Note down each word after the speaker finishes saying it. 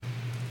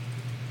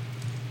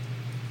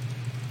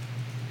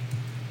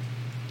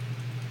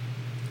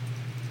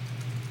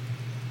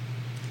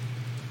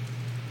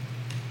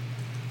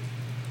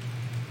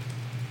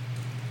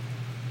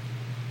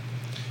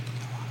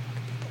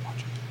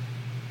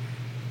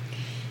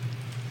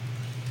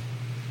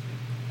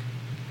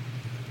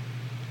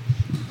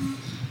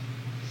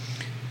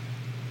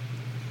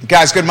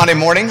Guys, good Monday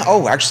morning.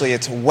 Oh, actually,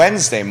 it's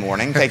Wednesday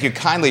morning. Thank you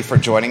kindly for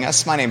joining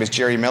us. My name is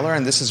Jerry Miller,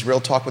 and this is Real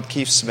Talk with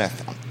Keith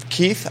Smith.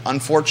 Keith,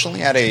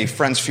 unfortunately, at a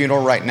friend's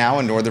funeral right now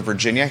in Northern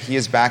Virginia. He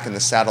is back in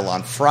the saddle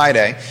on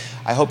Friday.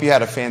 I hope you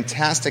had a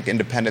fantastic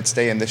Independence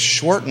Day in this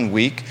shortened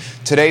week.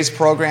 Today's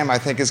program, I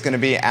think, is going to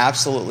be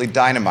absolutely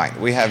dynamite.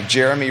 We have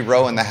Jeremy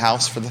Rowe in the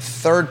house for the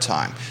third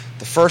time.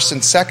 The first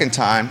and second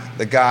time,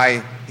 the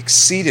guy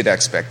exceeded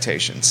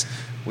expectations.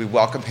 We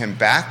welcome him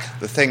back.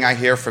 The thing I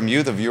hear from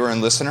you, the viewer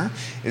and listener,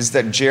 is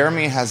that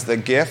Jeremy has the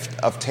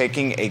gift of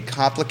taking a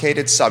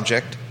complicated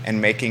subject and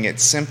making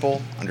it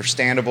simple,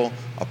 understandable,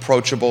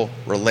 approachable,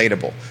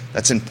 relatable.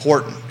 That's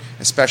important,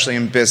 especially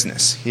in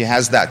business. He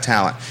has that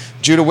talent.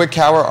 Judah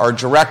Wickhauer, our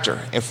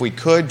director. If we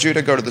could,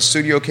 Judah, go to the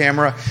studio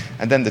camera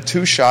and then the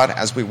two-shot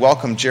as we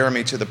welcome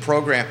Jeremy to the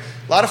program.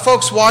 A lot of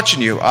folks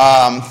watching you.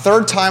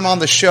 Third time on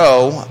the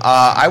show.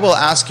 I will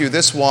ask you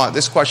this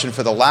question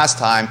for the last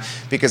time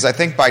because I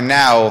think by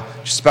now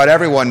just about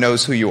everyone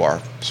knows who you are.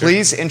 Sure.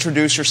 Please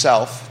introduce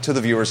yourself to the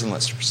viewers and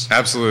listeners.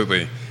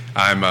 Absolutely.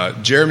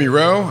 I'm Jeremy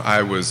Rowe.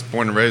 I was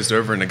born and raised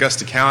over in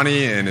Augusta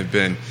County and have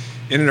been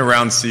in and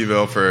around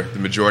CVille for the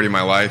majority of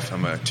my life.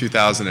 I'm a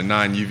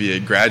 2009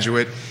 UVA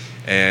graduate,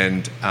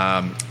 and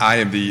I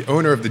am the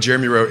owner of the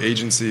Jeremy Rowe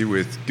agency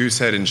with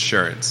Goosehead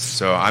Insurance.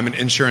 So I'm an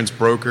insurance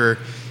broker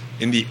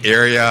in the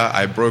area.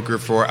 I broker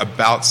for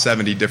about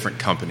 70 different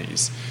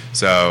companies.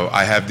 So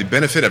I have the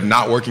benefit of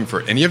not working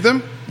for any of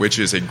them, which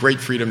is a great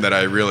freedom that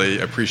I really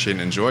appreciate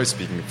and enjoy.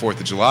 Speaking of 4th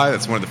of July,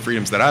 that's one of the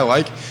freedoms that I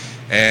like.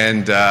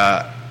 And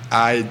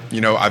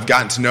I've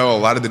gotten to know a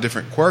lot of the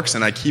different quirks,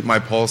 and I keep my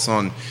pulse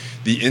on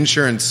the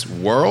insurance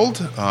world,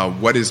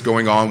 what is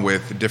going on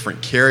with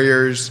different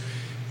carriers,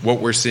 what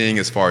we're seeing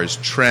as far as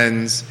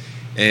trends.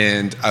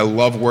 And I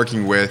love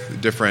working with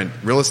different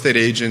real estate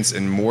agents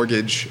and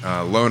mortgage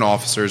loan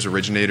officers,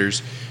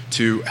 originators,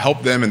 to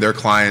help them and their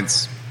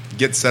clients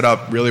get set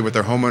up really with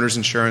their homeowners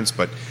insurance.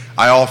 But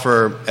I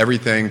offer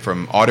everything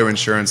from auto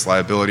insurance,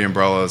 liability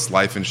umbrellas,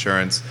 life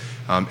insurance,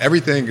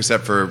 everything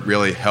except for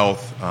really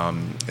health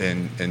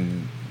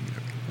and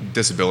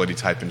disability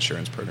type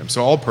insurance programs.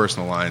 So all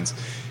personal lines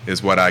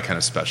is what I kind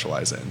of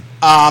specialize in.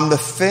 The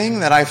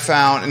thing that I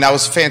found, and that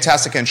was a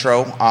fantastic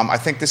intro, I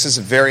think this is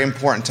very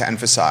important to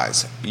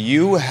emphasize.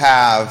 You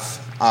have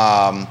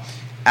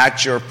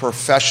at your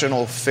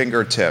professional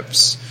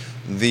fingertips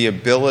the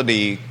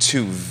ability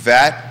to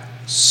vet,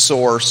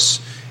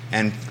 source,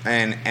 and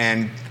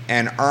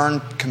earn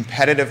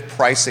competitive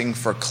pricing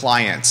for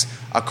clients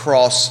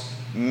across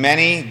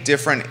many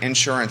different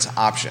insurance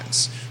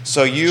options.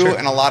 So you, sure,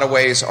 in a lot of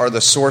ways, are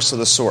the source of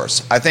the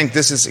source. I think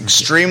this is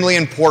extremely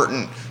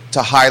important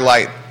to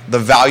highlight the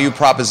value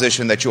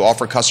proposition that you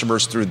offer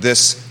customers through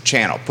this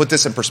channel. Put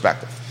this in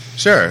perspective.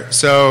 Sure.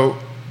 So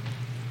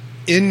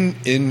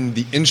in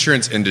the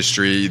insurance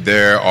industry,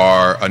 there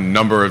are a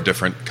number of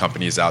different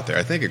companies out there.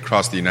 I think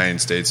across the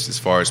United States, as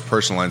far as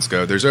personal lines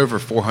go, there's over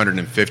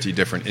 450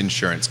 different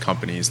insurance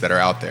companies that are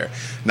out there.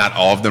 Not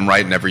all of them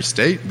right in every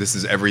state. This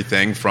is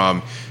everything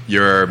from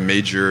your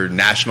major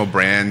national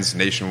brands,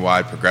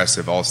 Nationwide,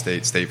 Progressive,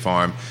 Allstate, State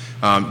Farm,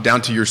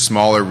 down to your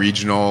smaller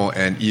regional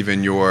and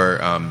even your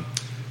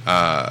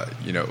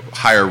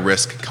higher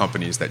risk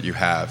companies that you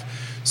have.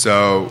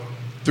 So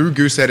through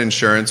Goosehead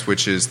Insurance,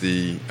 which is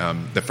the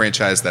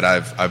franchise that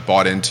I've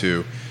bought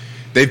into,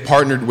 they've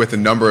partnered with a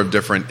number of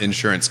different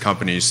insurance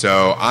companies.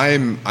 So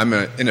I'm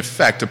in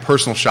effect a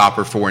personal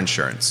shopper for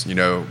insurance. You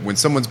know, when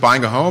someone's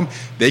buying a home,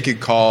 they could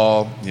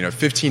call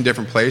 15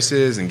 different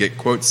places and get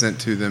quotes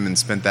sent to them and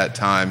spend that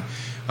time.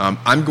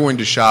 I'm going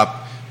to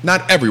shop,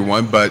 not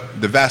everyone,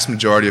 but the vast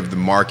majority of the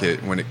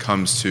market when it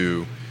comes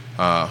to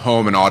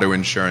home and auto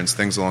insurance,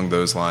 things along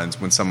those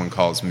lines when someone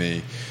calls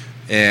me.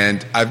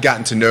 And I've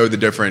gotten to know the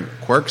different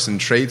quirks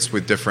and traits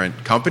with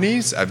different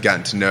companies. I've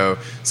gotten to know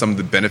some of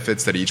the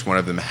benefits that each one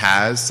of them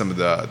has, some of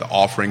the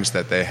offerings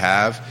that they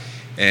have.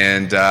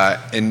 And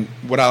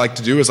what I like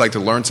to do is like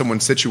to learn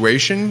someone's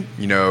situation,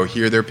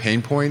 hear their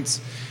pain points.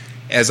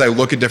 As I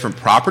look at different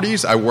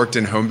properties, I worked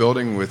in home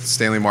building with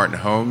Stanley Martin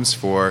Homes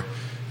for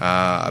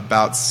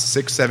about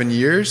 6-7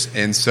 years.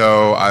 And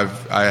so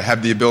I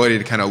have the ability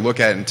to kind of look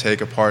at and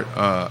take apart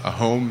a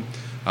home,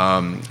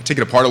 take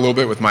it apart a little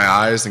bit with my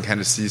eyes and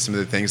kind of see some of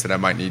the things that I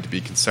might need to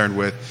be concerned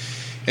with,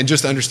 and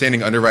just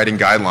understanding underwriting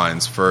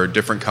guidelines for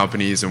different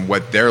companies and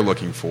what they're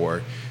looking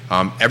for.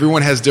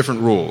 Everyone has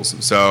different rules.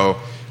 So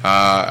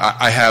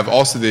I have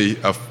also the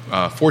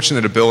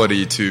fortunate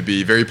ability to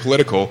be very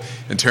political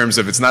in terms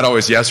of it's not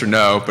always yes or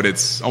no, but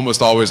it's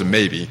almost always a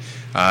maybe,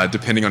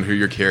 depending on who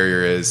your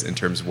carrier is in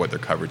terms of what their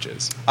coverage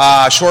is.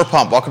 Shore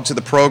Pump, welcome to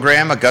the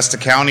program. Augusta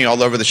County,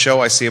 all over the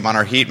show. I see them on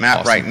our heat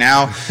map right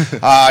now.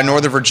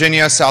 Northern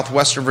Virginia,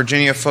 Southwestern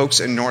Virginia, folks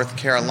in North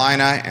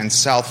Carolina, and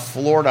South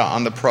Florida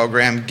on the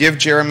program. Give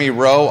Jeremy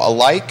Rowe a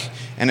like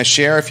and a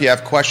share. If you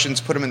have questions,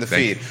 put them in the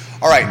feed.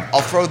 All right,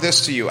 I'll throw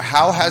this to you.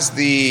 How has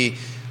the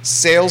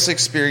sales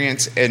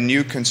experience and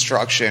new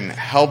construction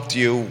helped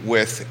you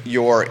with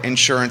your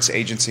insurance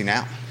agency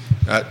now?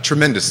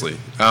 Tremendously.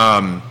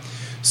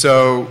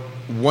 So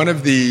one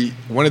of the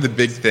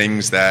big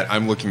things that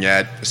I'm looking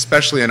at,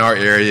 especially in our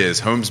area, is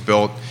homes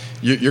built.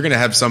 You're going to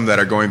have some that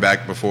are going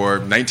back before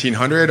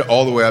 1900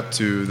 all the way up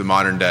to the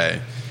modern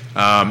day.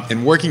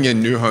 And working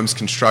in new homes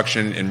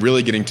construction and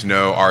really getting to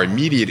know our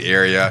immediate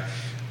area,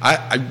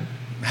 I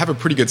have a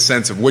pretty good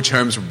sense of which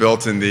homes were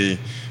built in the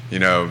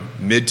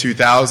mid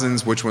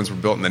 2000s, which ones were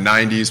built in the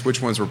 90s,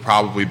 which ones were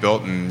probably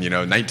built in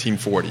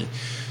 1940.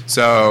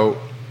 So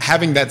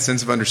having that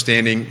sense of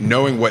understanding,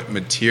 knowing what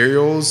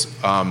materials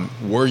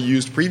were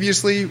used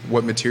previously,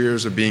 what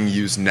materials are being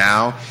used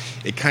now,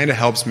 it kind of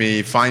helps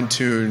me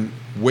fine-tune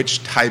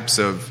which types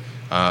of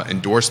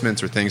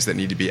endorsements or things that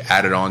need to be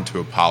added on to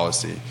a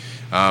policy.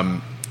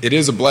 It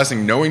is a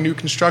blessing knowing new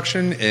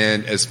construction,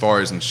 and as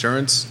far as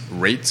insurance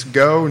rates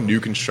go,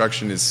 new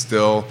construction is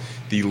still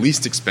the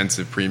least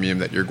expensive premium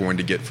that you're going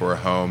to get for a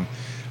home.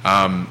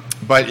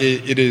 But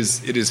it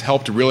has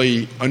helped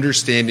really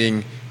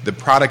understanding the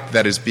product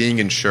that is being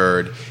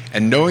insured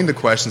and knowing the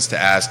questions to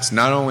ask,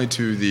 not only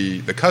to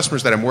the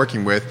customers that I'm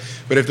working with,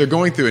 but if they're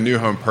going through a new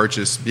home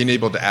purchase, being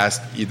able to ask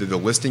either the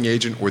listing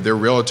agent or their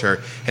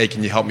realtor, hey,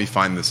 can you help me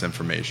find this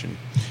information?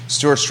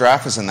 Stuart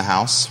Straff is in the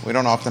house. We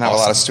don't often have a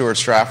lot of Stuart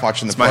Straff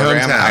watching the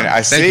program. My hometown.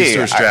 I Thank see.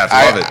 you, Stuart Straff.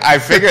 Love it. I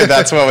figured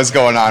that's what was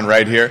going on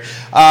right here.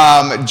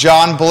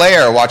 John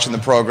Blair watching the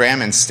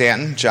program in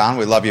Stanton. John,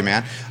 we love you,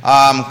 man.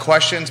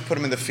 Questions, put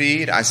them in the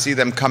feed. I see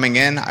them coming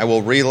in. I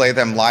will relay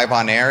them live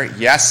on air.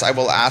 Yes, I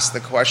will ask the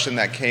question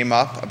that came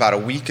up about a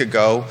week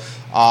ago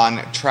on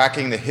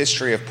tracking the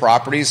history of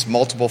properties.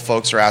 Multiple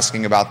folks are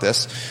asking about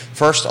this.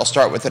 First, I'll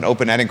start with an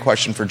open-ended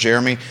question for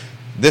Jeremy.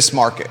 This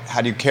market,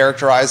 how do you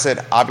characterize it?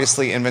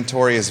 Obviously,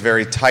 inventory is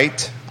very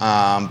tight,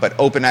 but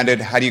open-ended,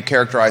 how do you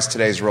characterize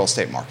today's real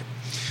estate market?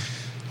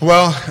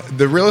 Well,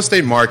 the real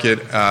estate market,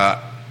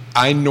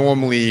 I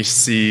normally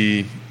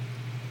see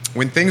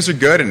when things are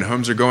good and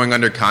homes are going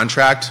under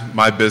contract,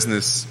 my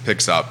business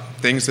picks up.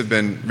 Things have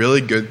been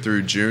really good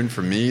through June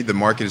for me. The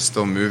market is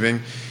still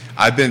moving.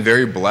 I've been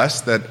very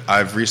blessed that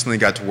I've recently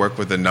got to work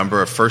with a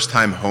number of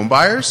first-time home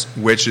buyers,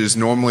 which is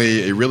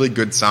normally a really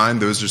good sign.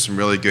 Those are some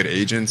really good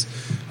agents.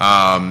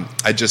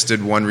 I just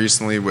did one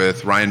recently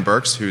with Ryan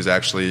Burks, who's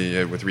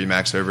actually with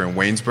RE/MAX over in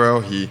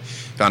Waynesboro. He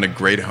found a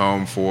great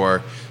home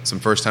for some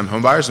first-time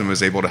home buyers and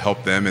was able to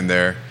help them in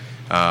their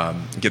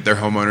get their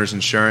homeowners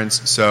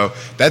insurance. So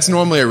that's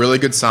normally a really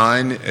good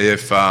sign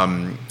if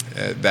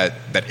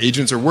that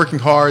agents are working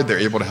hard, they're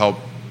able to help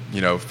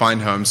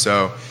find homes.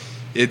 So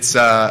it's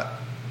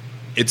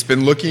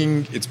been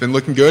looking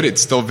good.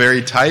 It's still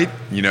very tight.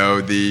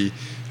 The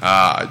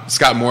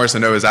Scott Morris, I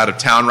know, is out of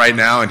town right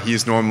now, and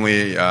he's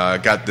normally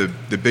got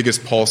the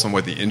biggest pulse on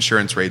what the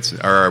insurance rates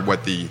or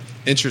what the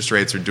interest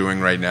rates are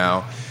doing right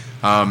now.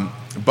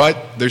 But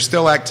there's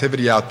still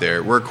activity out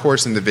there. We're of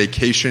course in the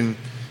vacation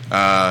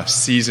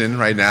season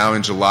right now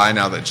in July.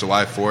 Now that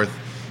July 4th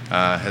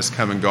has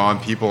come and gone,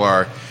 people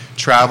are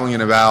traveling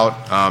and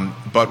about.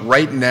 But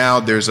right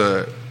now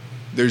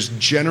there's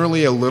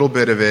generally a little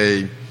bit of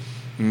a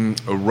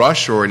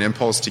rush or an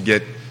impulse to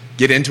get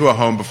into a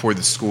home before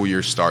the school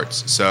year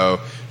starts. So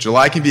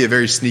July can be a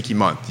very sneaky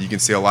month. You can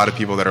see a lot of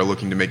people that are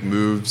looking to make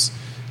moves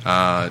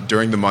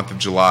during the month of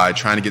July,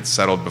 trying to get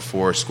settled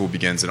before school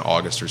begins in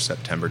August or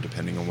September,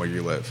 depending on where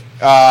you live.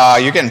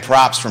 You're getting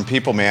props from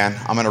people, man.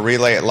 I'm going to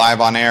relay it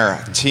live on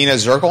air. Tina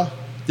Zirkle,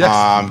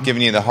 yes.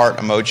 Giving you the heart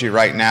emoji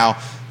right now.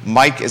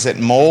 Mike, is it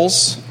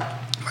Moles?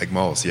 Mike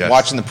Moles, yes.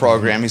 Watching the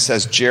program, he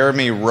says,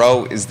 Jeremy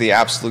Rowe is the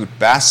absolute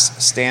best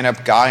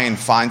stand-up guy and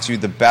finds you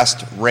the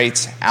best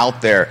rates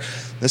out there.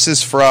 This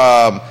is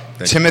from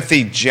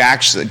Timothy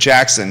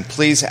Jackson.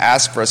 Please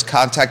ask for his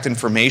contact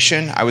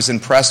information. I was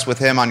impressed with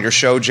him on your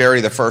show,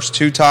 Jerry, the first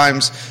 2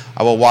 times.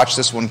 I will watch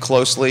this one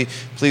closely.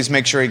 Please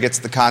make sure he gets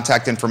the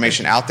contact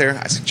information out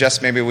there. I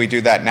suggest maybe we do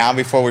that now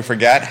before we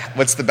forget.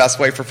 What's the best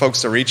way for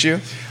folks to reach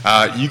you?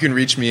 You can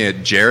reach me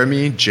at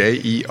Jeremy,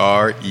 Jeremy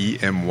 .Rowe,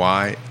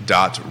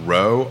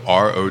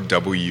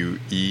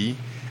 ROWE,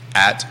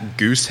 at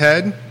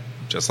Goosehead,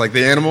 just like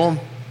the animal,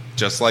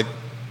 just like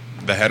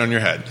the head on your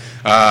head,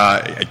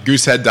 at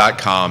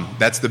goosehead.com.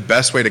 That's the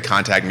best way to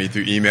contact me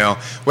through email.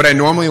 What I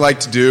normally like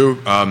to do,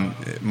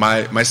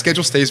 my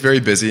schedule stays very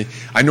busy.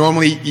 I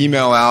normally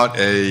email out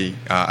a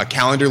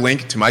calendar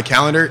link to my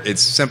calendar.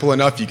 It's simple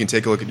enough. You can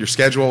take a look at your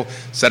schedule,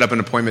 set up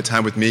an appointment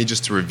time with me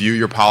just to review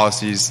your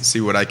policies,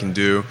 see what I can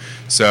do.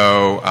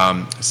 So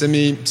send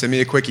me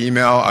a quick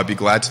email. I'll be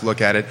glad to look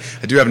at it.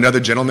 I do have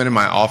another gentleman in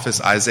my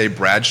office, Isaiah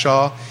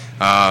Bradshaw.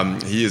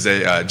 He is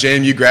a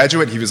JMU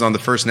graduate. He was on the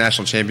first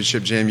national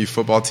championship JMU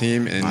football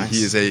team, and nice.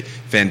 He is a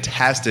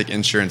fantastic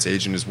insurance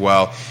agent as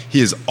well. He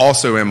is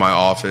also in my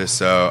office.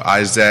 So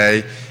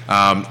Isaiah,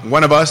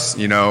 one of us,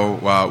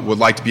 would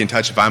like to be in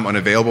touch. If I'm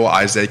unavailable,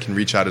 Isaiah can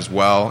reach out as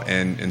well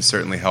and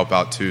certainly help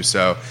out too.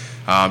 So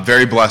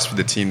very blessed for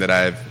the team that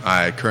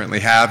I currently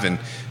have, and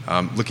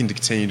looking to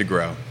continue to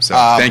grow. So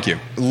thank you.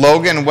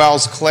 Logan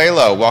Wells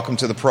Claylo, welcome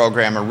to the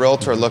program. A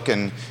realtor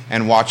looking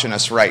and watching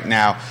us right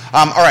now.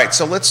 All right,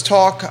 so let's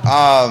talk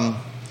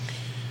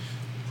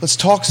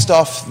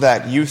stuff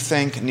that you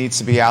think needs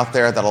to be out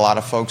there that a lot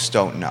of folks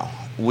don't know.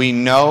 we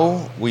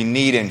know we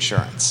need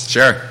insurance.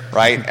 Sure.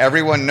 Right?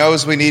 Everyone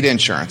knows we need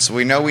insurance.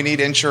 We know we need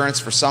insurance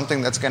for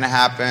something that's going to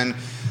happen,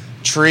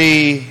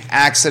 tree,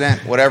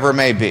 accident, whatever it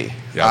may be.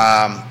 Yep.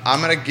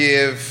 I'm going to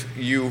give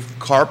you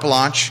carte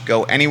blanche.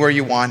 Go anywhere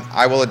you want.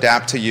 I will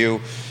adapt to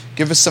you.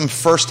 Give us some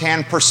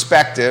firsthand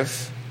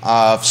perspective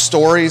of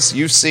stories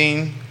you've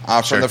seen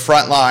from the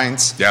front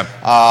lines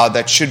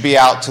that should be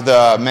out to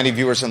the many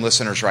viewers and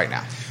listeners right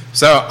now.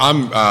 So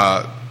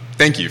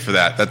thank you for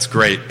that. That's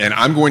great. And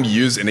I'm going to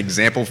use an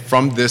example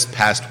from this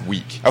past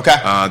week. Okay.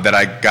 That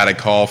I got a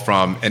call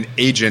from an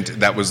agent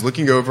that was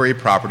looking over a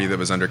property that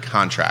was under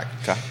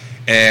contract. Okay.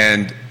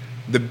 And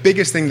the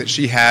biggest thing that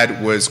she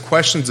had was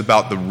questions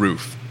about the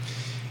roof.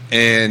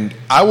 And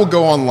I will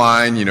go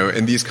online,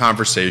 in these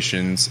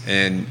conversations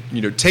and,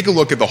 take a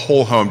look at the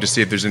whole home to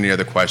see if there's any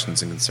other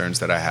questions and concerns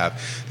that I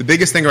have. The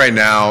biggest thing right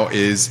now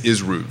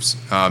is roofs.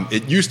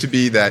 It used to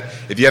be that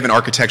if you have an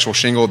architectural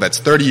shingle that's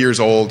 30 years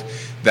old,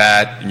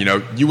 that,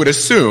 you would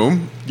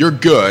assume you're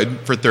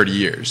good for 30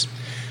 years.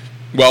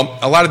 Well,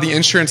 a lot of the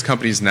insurance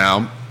companies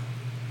now,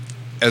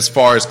 as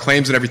far as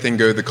claims and everything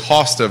go, the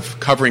cost of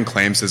covering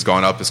claims has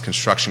gone up as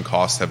construction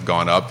costs have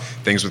gone up,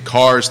 things with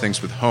cars,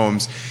 things with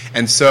homes.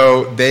 And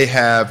so they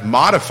have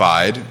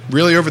modified,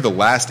 really over the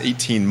last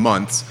 18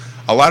 months,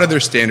 a lot of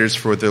their standards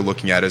for what they're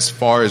looking at as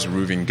far as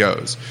roofing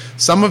goes.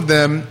 Some of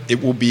them,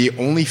 it will be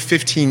only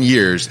 15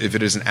 years if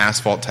it is an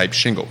asphalt-type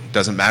shingle.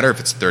 Doesn't matter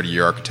if it's a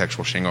 30-year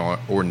architectural shingle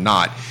or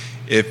not.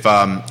 If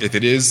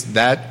it is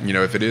that,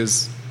 if it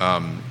is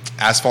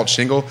asphalt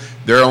shingle,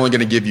 they're only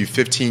going to give you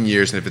 15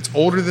 years. And if it's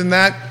older than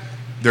that,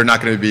 they're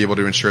not going to be able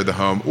to insure the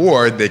home,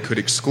 or they could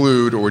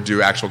exclude or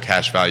do actual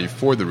cash value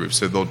for the roof.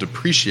 So they'll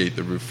depreciate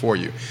the roof for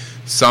you.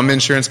 Some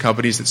insurance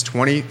companies, it's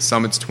 20,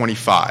 some it's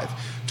 25.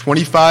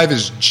 25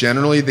 is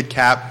generally the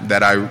cap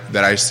that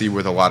I see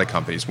with a lot of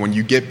companies. When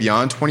you get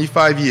beyond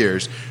 25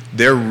 years,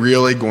 they're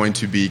really going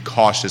to be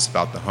cautious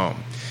about the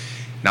home.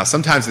 Now,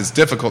 sometimes it's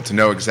difficult to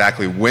know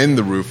exactly when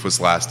the roof was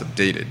last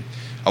updated.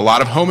 A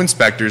lot of home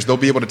inspectors, they'll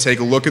be able to take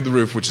a look at the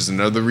roof, which is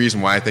another reason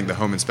why I think the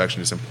home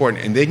inspection is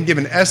important, and they can give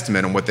an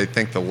estimate on what they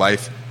think the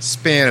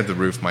lifespan of the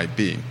roof might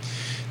be.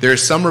 There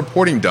is some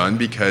reporting done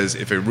because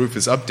if a roof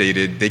is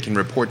updated, they can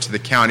report to the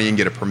county and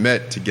get a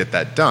permit to get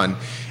that done,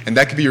 and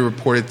that could be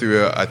reported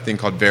through a thing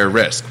called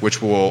VeriRisk, which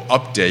will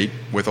update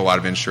with a lot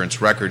of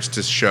insurance records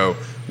to show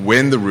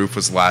when the roof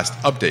was last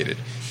updated.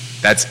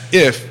 That's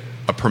if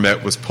a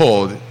permit was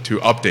pulled to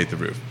update the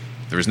roof.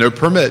 If there is no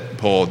permit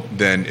pulled,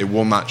 then it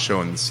will not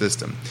show in the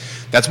system.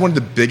 That's one of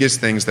the biggest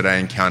things that I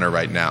encounter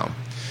right now.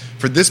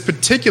 For this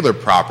particular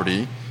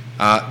property,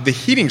 the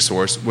heating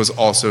source was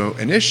also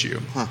an issue,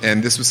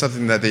 and this was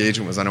something that the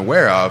agent was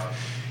unaware of.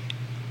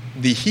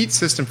 The heat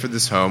system for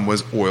this home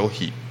was oil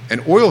heat,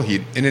 and oil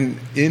heat in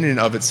and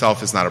of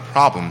itself is not a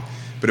problem,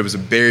 but it was a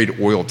buried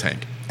oil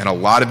tank, and a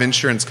lot of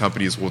insurance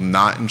companies will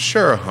not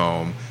insure a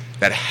home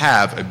that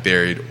have a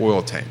buried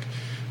oil tank.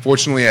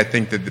 Fortunately, I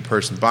think that the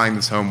person buying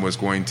this home was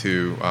going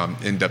to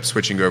end up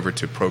switching over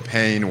to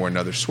propane or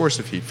another source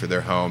of heat for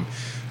their home.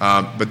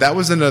 But that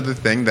was another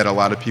thing that a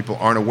lot of people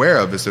aren't aware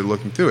of as they're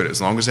looking through it.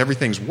 As long as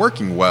everything's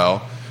working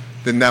well,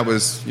 then that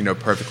was,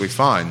 perfectly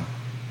fine.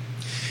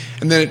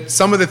 And then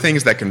some of the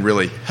things that can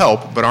really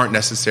help but aren't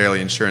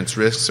necessarily insurance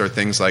risks are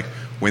things like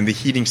when the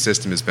heating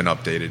system has been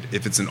updated.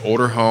 If it's an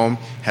older home,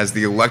 has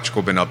the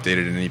electrical been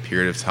updated in any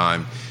period of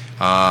time?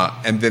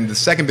 And then the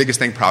second biggest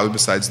thing, probably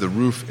besides the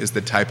roof, is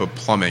the type of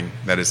plumbing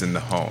that is in the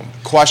home.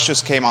 Quest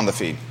just came on the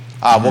feed.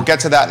 We'll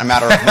get to that in a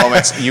matter of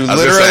moments. You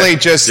literally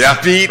just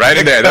beat right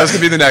in there. That was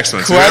going to be the next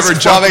one. So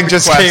Quest plumbing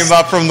just came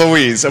up from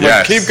Louise.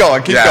 Yes. Keep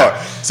going.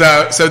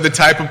 So the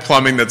type of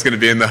plumbing that's going to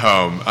be in the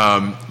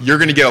home, you're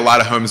going to get a lot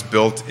of homes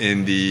built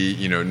in the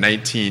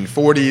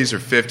 1940s or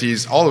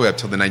 50s, all the way up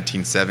till the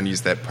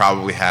 1970s that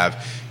probably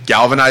have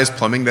galvanized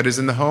plumbing that is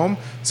in the home.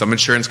 Some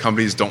insurance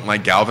companies don't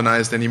like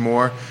galvanized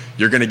anymore.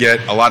 You're going to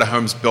get a lot of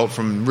homes built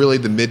from really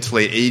the mid to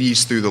late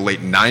 80s through the late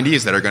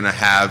 90s that are going to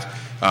have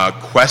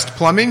Quest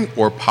plumbing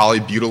or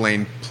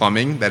polybutylene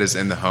plumbing that is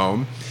in the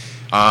home.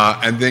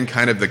 And then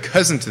kind of the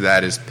cousin to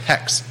that is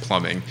PEX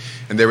plumbing.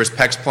 And there was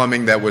PEX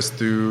plumbing that was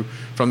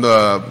from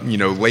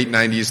the late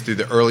 90s through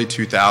the early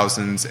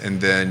 2000s, and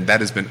then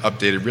that has been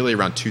updated really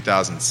around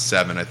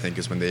 2007, I think,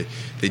 is when they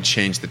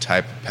changed the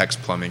type of PEX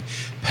plumbing.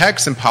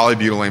 PEX and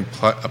polybutylene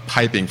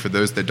piping, for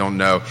those that don't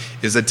know,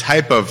 is a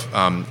type of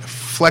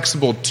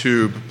flexible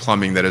tube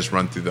plumbing that is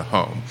run through the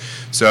home.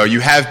 So you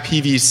have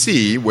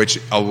PVC, which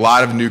a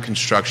lot of new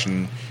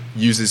construction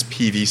uses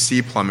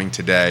PVC plumbing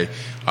today,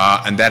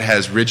 and that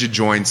has rigid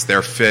joints.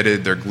 They're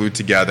fitted, they're glued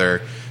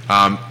together.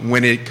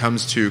 When it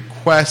comes to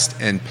Quest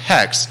and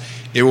PEX,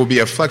 it will be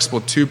a flexible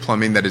tube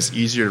plumbing that is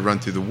easier to run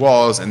through the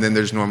walls, and then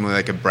there's normally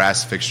like a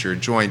brass fixture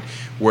joint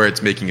where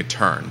it's making a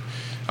turn.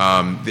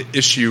 The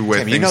issue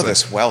with you know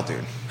this well,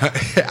 dude.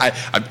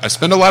 I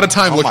spend a lot of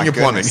time looking at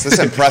plumbing. This is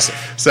impressive.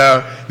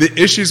 So the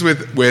issues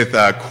with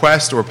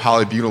Quest or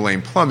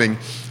polybutylene plumbing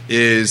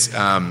is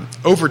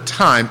over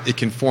time it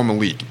can form a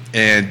leak,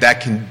 and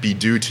that can be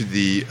due to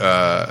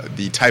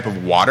the type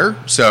of water.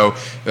 So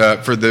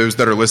for those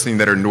that are listening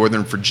that are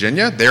Northern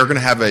Virginia, they are going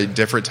to have a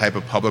different type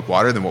of public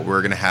water than what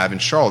we're going to have in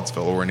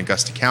Charlottesville or in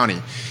Augusta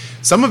County.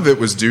 Some of it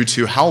was due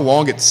to how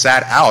long it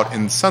sat out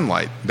in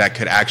sunlight that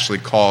could actually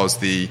cause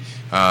the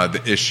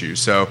issue.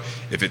 So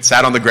if it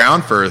sat on the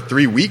ground for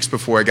 3 weeks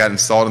before it got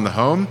installed in the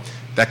home,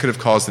 that could have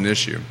caused an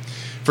issue.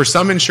 For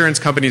some insurance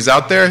companies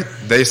out there,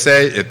 they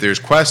say if there's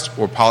Quest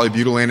or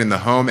polybutylene in the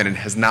home and it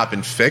has not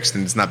been fixed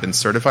and it's not been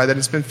certified that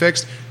it's been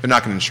fixed, they're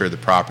not going to insure the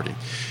property.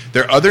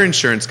 There are other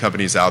insurance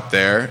companies out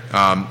there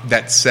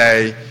that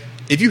say,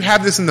 if you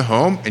have this in the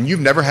home and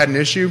you've never had an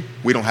issue,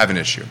 we don't have an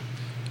issue.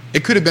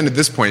 It could have been at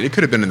this point, it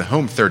could have been in the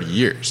home 30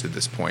 years at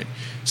this point.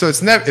 So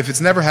if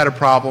it's never had a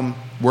problem,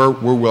 we're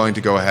willing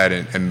to go ahead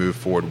and move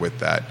forward with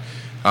that.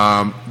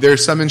 There are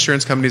some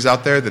insurance companies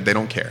out there that they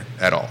don't care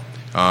at all.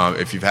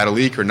 If you've had a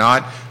leak or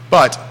not,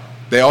 but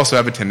they also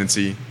have a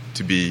tendency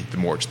to be the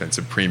more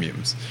expensive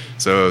premiums.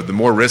 So the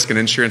more risk an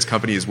insurance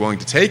company is willing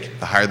to take,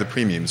 the higher the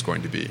premium is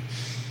going to be.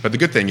 But the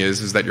good thing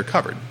is that you're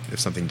covered if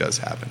something does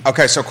happen.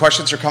 Okay, so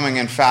questions are coming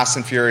in fast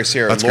and furious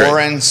here. That's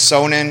Lauren great.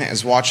 Sonin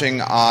is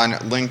watching on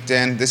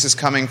LinkedIn. This is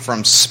coming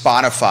from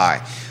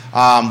Spotify.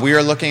 We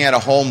are looking at a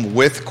home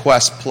with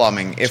Quest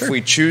Plumbing. If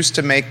we choose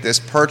to make this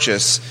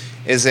purchase,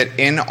 is it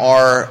in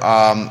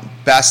our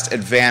best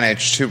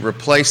advantage to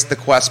replace the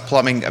Quest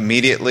Plumbing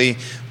immediately?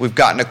 We've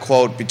gotten a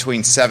quote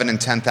between $7,000 and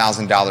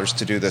 $10,000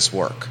 to do this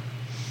work.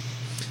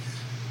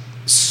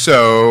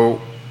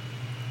 So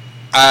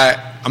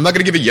I'm not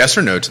going to give a yes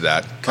or no to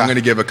that. Okay. I'm going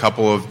to give a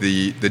couple of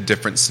the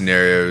different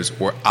scenarios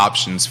or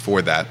options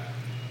for that.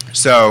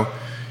 So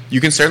you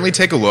can certainly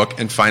take a look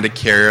and find a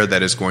carrier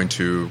that is going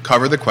to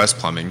cover the Quest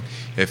Plumbing.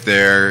 If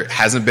there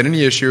hasn't been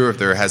any issue, if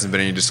there hasn't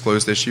been any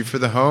disclosed issue for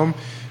the home,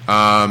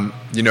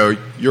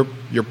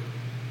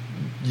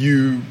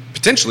 you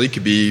potentially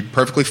could be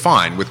perfectly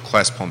fine with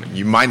Quest Plumbing.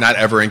 You might not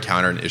ever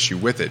encounter an issue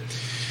with it.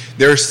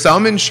 There are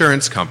some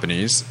insurance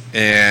companies,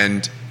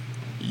 and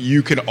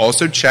you can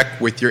also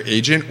check with your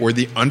agent or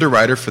the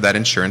underwriter for that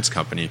insurance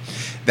company,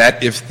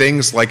 that if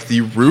things like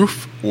the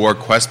roof or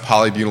Quest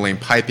polybutylene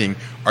piping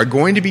are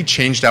going to be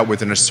changed out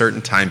within a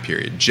certain time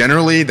period.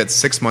 Generally, that's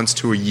 6 months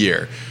to a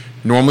year.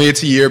 Normally,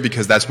 it's a year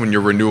because that's when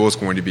your renewal is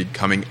going to be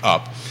coming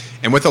up.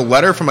 And with a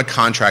letter from a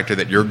contractor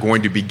that you're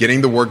going to be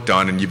getting the work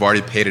done and you've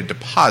already paid a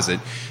deposit,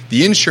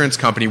 the insurance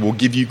company will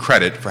give you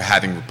credit for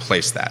having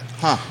replaced that.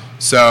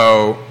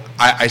 So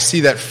I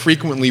see that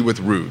frequently with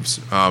roofs.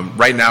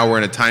 Right now we're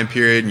in a time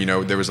period,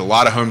 there was a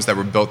lot of homes that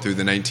were built through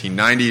the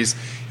 1990s.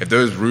 If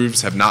those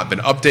roofs have not been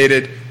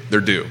updated, they're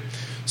due.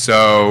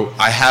 So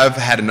I have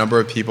had a number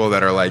of people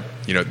that are like,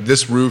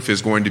 this roof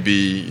is going to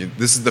be,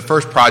 this is the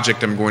first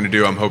project I'm going to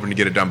do. I'm hoping to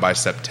get it done by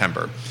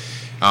September.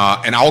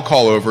 And I'll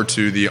call over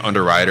to the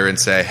underwriter and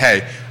say,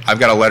 hey, I've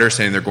got a letter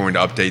saying they're going to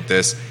update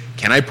this.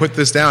 Can I put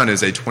this down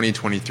as a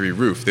 2023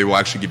 roof? They will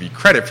actually give you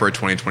credit for a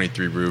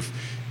 2023 roof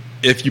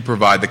if you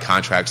provide the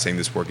contract saying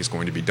this work is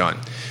going to be done.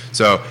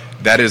 So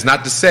that is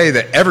not to say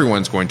that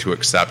everyone's going to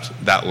accept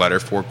that letter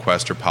for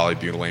Quest or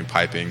polybutylene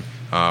piping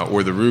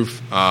or the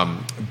roof,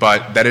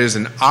 but that is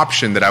an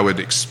option that I would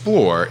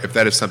explore if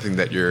that is something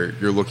that you're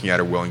looking at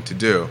or willing to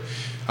do.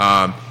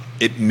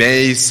 It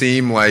may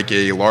seem like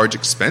a large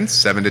expense,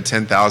 $7,000 to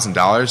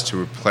 $10,000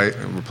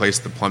 to replace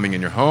the plumbing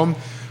in your home,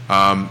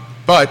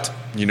 but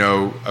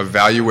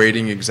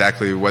evaluating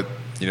exactly what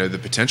the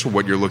potential,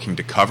 what you're looking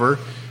to cover,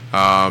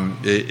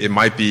 it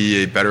might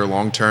be a better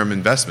long-term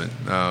investment,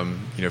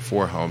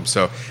 for a home.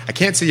 So I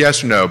can't say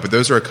yes or no, but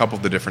those are a couple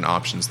of the different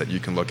options that you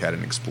can look at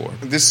and explore.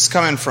 This is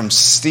coming from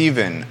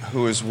Steven,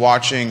 who is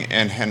watching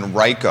in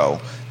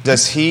Henrico.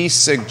 Does he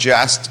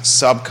suggest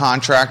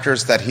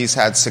subcontractors that he's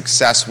had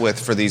success with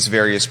for these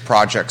various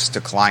projects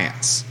to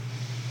clients?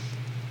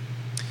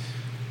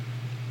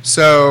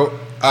 So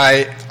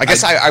I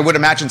guess I would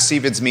imagine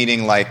Steven's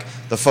meaning like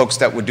the folks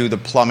that would do the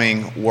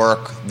plumbing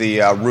work, the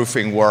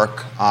roofing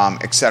work,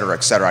 et cetera,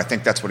 et cetera. I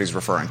think that's what he's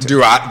referring to.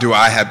 Do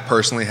I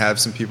personally have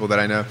some people that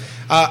I know?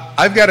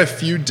 I've got a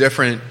few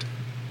different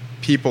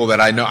people that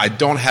I know. I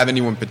don't have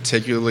anyone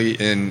particularly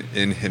in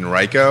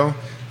Henrico.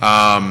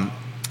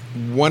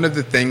 One of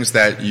the things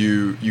that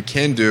you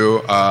can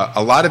do,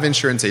 a lot of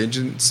insurance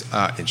agents,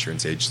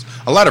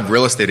 a lot of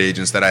real estate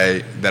agents that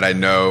I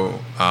know,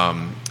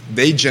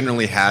 they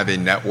generally have a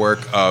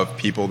network of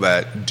people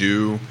that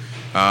do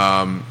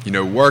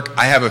work.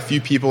 I have a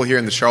few people here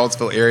in the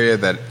Charlottesville area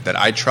that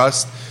I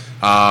trust.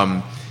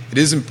 It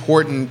is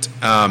important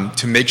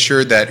to make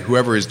sure that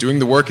whoever is doing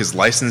the work is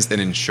licensed and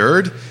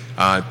insured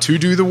to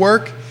do the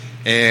work,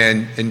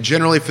 and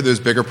generally for those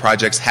bigger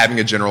projects, having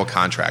a general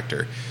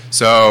contractor.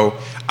 So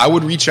I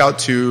would reach out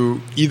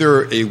to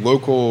either a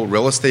local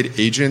real estate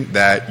agent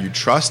that you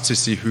trust to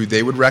see who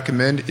they would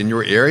recommend in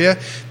your area.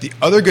 The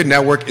other good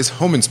network is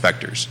home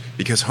inspectors,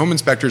 because home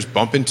inspectors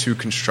bump into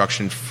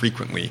construction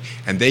frequently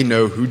and they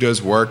know who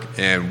does work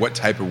and what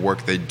type of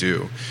work they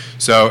do.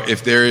 So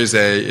if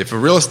a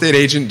real estate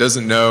agent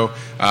doesn't know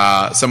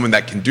someone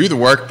that can do the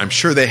work, I'm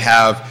sure they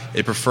have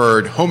a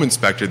preferred home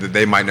inspector that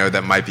they might know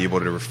that might be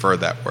able to refer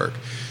that work.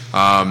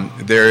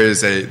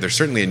 There's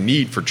certainly a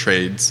need for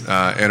trades in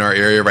our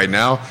area right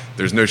now.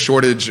 There's no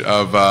shortage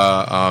of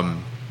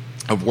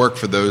work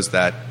for those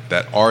that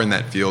are in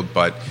that field,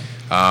 but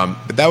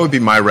that would be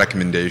my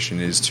recommendation,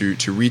 is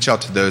to reach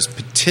out to those,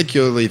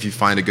 particularly if you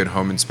find a good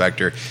home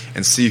inspector,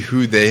 and see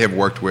who they have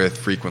worked with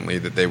frequently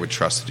that they would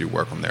trust to do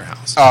work on their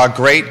house.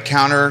 Great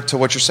counter to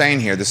what you're saying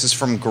here. This is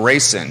from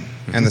Grayson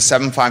in the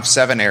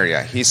 757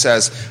 area. He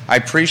says, I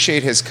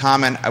appreciate his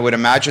comment. I would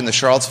imagine the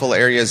Charlottesville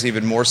area is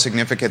even more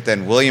significant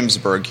than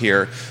Williamsburg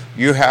here.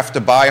 You have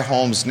to buy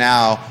homes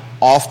now,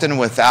 often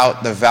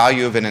without the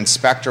value of an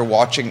inspector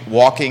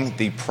walking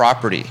the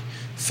property.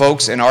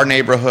 Folks in our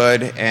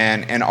neighborhood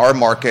and in our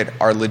market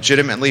are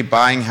legitimately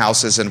buying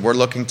houses, and we're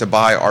looking to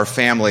buy our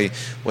family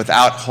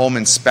without home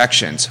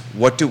inspections.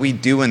 What do we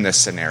do in this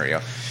scenario?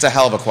 It's a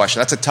hell of a question.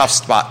 That's a tough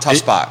spot.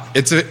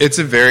 It's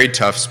a very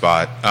tough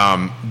spot.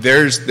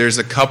 There's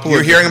a couple.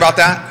 You're hearing about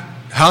that?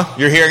 Huh?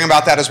 You're hearing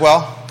about that as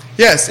well?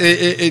 Yes,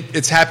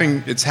 it's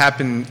happening.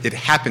 It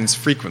happens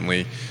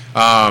frequently.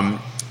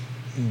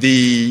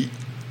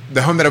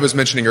 The home that I was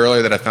mentioning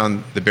earlier, that I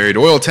found the buried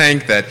oil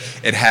tank, that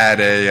it had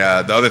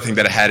the other thing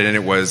that it had in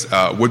it was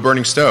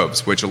wood-burning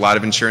stoves, which a lot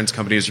of insurance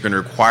companies are going to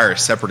require a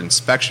separate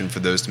inspection for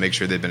those to make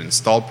sure they've been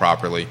installed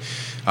properly.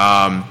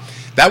 That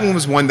one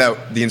was one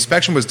that the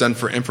inspection was done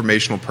for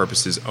informational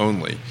purposes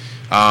only.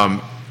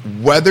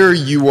 Whether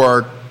you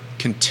are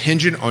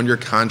contingent on your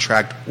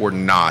contract or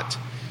not,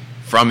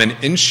 from an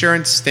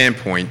insurance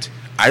standpoint,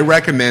 I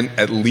recommend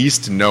at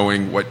least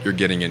knowing what you're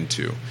getting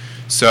into.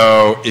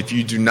 So if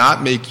you do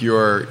not make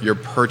your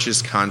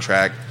purchase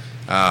contract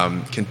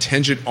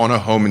contingent on a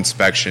home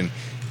inspection,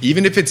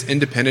 even if it's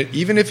independent,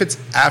 even if it's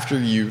after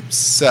you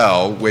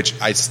sell, which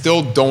I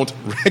still don't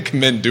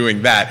recommend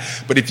doing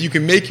that, but if you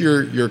can make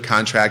your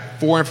contract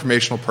for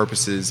informational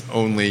purposes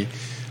only,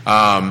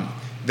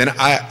 then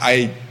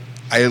I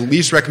at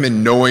least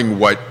recommend knowing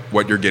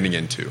what you're getting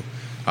into.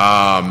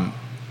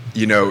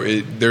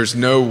 There's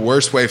no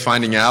worse way of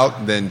finding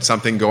out than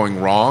something going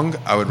wrong.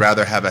 I would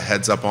rather have a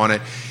heads up on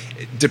it.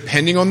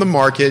 Depending on the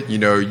market,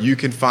 you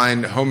can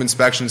find home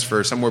inspections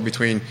for somewhere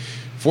between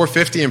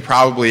 $450 and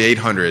probably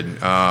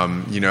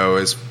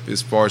 $800,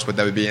 as far as what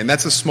that would be. And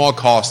that's a small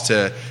cost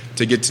to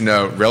get to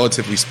know,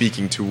 relatively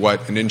speaking, to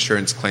what an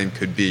insurance claim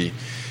could be.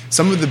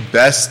 Some of the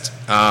best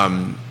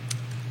home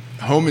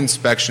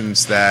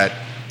inspections that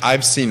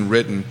I've seen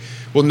written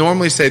will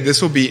normally say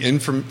this will be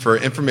for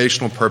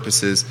informational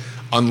purposes,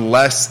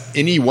 unless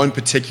any one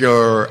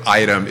particular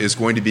item is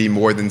going to be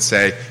more than,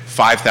 say,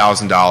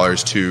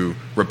 $5,000 to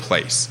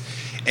replace.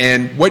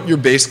 And what you're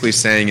basically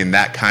saying in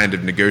that kind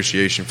of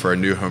negotiation for a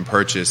new home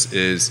purchase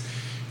is,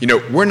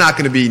 we're not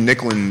going to be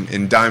nickel and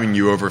diming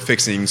you over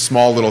fixing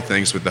small little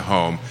things with the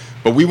home,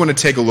 but we want to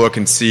take a look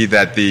and see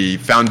that the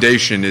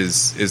foundation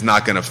is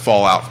not going to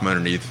fall out from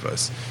underneath of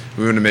us.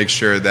 We want to make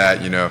sure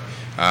that,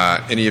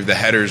 any of the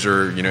headers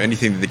or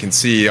anything that they can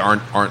see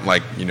aren't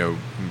like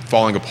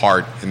falling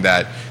apart, and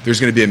that there's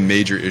going to be a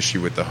major issue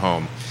with the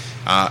home.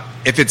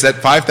 If it's at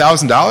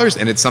 $5,000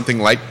 and it's something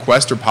like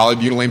Quest or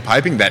polybutylene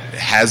piping that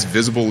has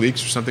visible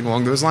leaks or something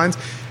along those lines,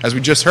 as we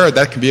just heard,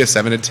 that could be a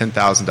 $7,000 to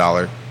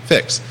 $10,000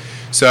 fix.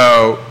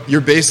 So you're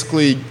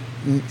basically,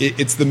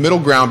 it's the middle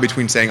ground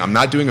between saying I'm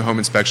not doing a home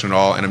inspection at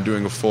all and I'm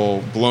doing a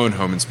full-blown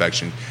home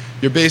inspection.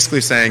 You're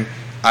basically saying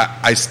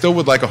I still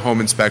would like a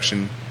home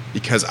inspection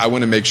because I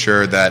want to make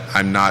sure that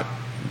I'm not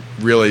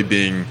really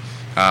being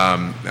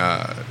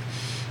not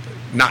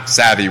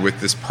savvy with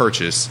this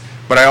purchase,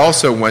 but I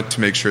also want to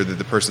make sure that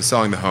the person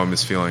selling the home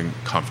is feeling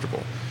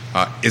comfortable.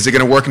 Is it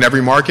going to work in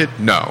every market?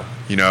 No.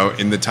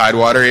 In the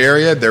Tidewater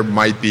area, there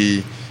might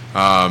be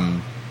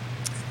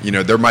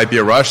there might be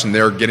a rush and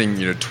they're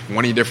getting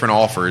 20 different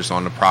offers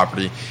on the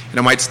property, and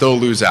it might still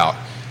lose out.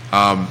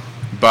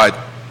 But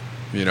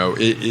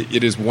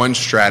it is one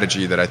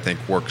strategy that I think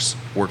works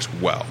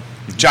well.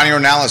 Johnny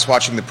Ornalis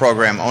watching the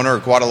program, owner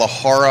of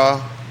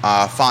Guadalajara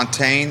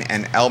Fontaine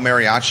and El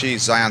Mariachi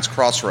Zion's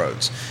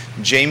Crossroads.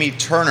 Jamie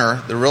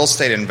Turner, the real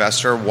estate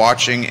investor,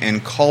 watching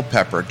in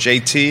Culpeper.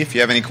 JT, if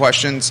you have any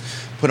questions,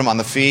 put them on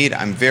the feed.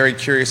 I'm very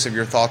curious of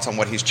your thoughts on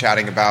what he's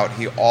chatting about.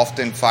 He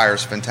often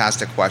fires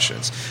fantastic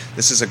questions.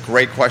 This is a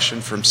great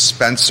question from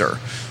Spencer.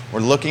 We're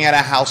looking at a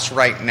house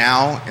right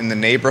now in the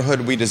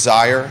neighborhood we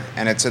desire,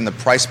 and it's in the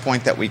price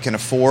point that we can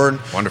afford.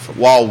 Wonderful.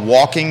 While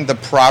walking the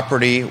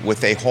property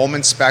with a home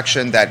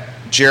inspection that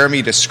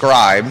Jeremy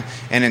described,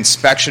 an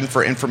inspection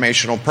for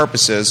informational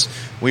purposes,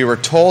 we were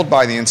told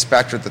by the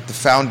inspector that the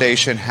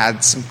foundation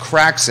had some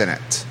cracks in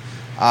it.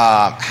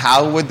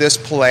 How would this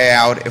play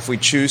out if we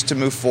choose to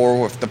move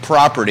forward with the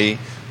property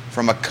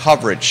from a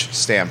coverage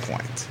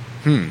standpoint?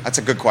 That's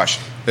a good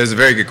question. That's a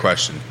very good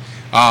question.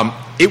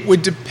 It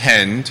would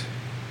depend.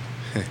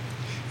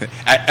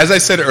 As I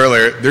said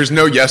earlier, there's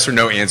no yes or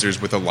no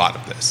answers with a lot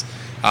of this.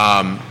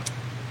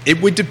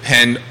 It would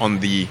depend on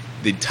the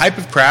type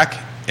of crack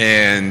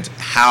and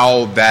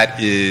how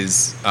that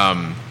is,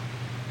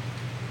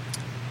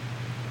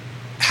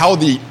 how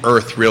the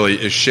earth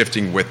really is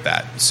shifting with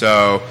that.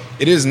 So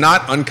it is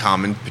not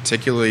uncommon,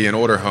 particularly in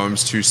older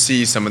homes, to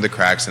see some of the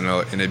cracks in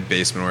a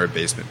basement or a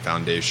basement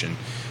foundation.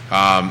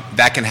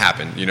 That can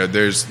happen.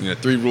 There's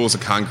 3 rules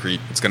of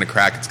concrete. It's going to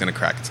crack, it's going to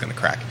crack, it's going to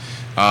crack.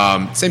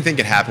 Same thing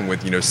can happen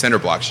with cinder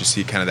blocks. You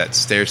see kind of that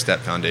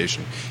stair-step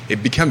foundation.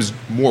 It becomes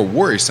more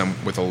worrisome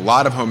with a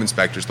lot of home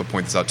inspectors. They'll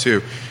point this out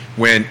too,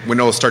 when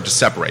it'll start to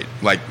separate.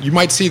 Like, you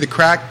might see the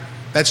crack,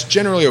 that's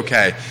generally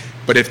okay,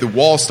 but if the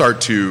walls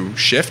start to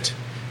shift,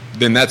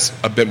 then that's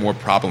a bit more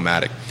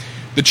problematic.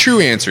 The true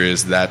answer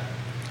is that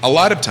a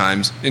lot of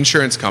times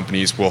insurance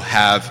companies will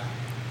have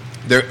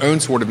their own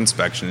sort of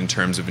inspection in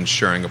terms of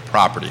insuring a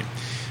property.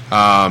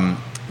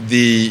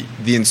 The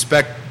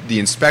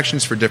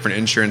inspections for different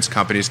insurance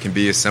companies can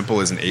be as simple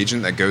as an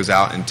agent that goes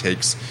out and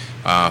takes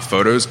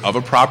photos of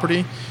a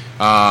property.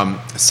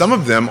 Some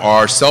of them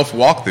are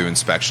self-walkthrough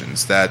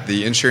inspections that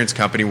the insurance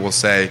company will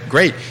say,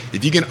 great,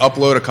 if you can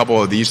upload a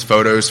couple of these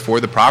photos for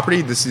the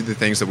property, this is the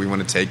things that we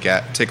want to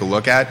take a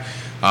look at.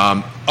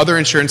 Other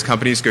insurance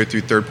companies go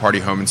through third-party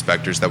home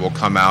inspectors that will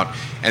come out,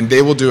 and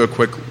they will do a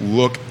quick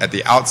look at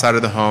the outside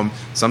of the home.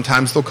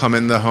 Sometimes they'll come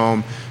in the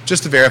home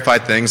just to verify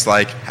things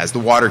like, has the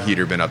water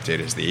heater been updated?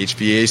 Has the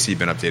HVAC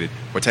been updated?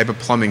 What type of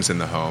plumbing's in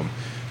the home?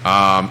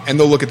 And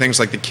they'll look at things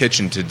like the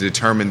kitchen to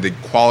determine the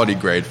quality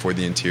grade for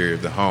the interior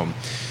of the home.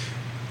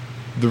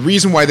 The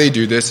reason why they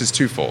do this is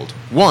twofold.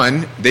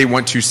 One, they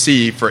want to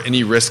see for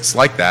any risks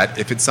like that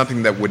if it's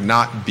something that would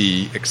not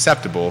be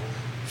acceptable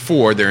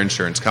for their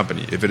insurance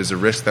company. If it is a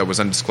risk that was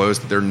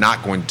undisclosed, they're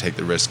not going to take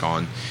the risk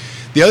on.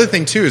 The other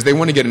thing, too, is they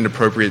want to get an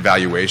appropriate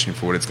valuation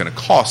for what it's going to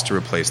cost to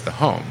replace the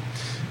home.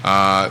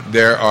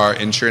 There are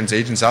insurance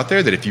agents out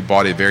there that if you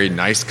bought a very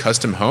nice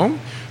custom home,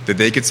 that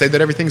they could say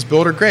that everything's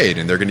builder grade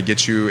and they're going to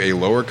get you a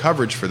lower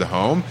coverage for the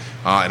home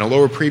and a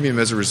lower premium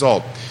as a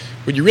result.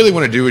 What you really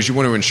want to do is you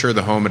want to insure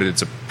the home at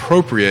its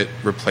appropriate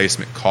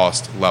replacement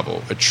cost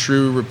level. A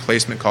true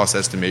replacement cost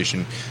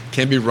estimation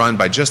can be run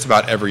by just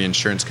about every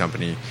insurance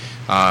company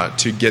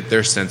to get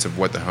their sense of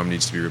what the home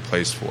needs to be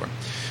replaced for.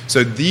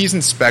 So these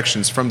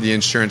inspections from the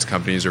insurance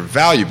companies are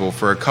valuable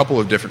for a couple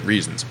of different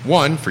reasons.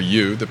 One, for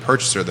you, the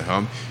purchaser of the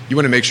home, you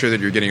want to make sure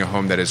that you're getting a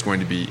home that is going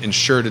to be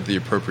insured at the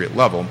appropriate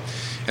level.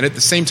 And at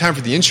the same time,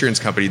 for the insurance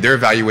company, they're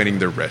evaluating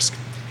their risk.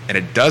 And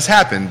it does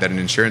happen that an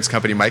insurance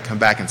company might come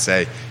back and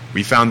say,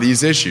 we found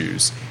these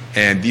issues,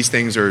 and these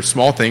things are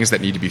small things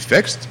that need to be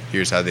fixed.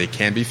 Here's how they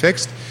can be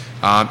fixed.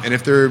 And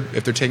if they're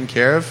taken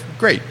care of,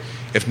 great.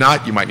 If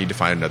not, you might need to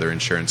find another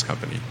insurance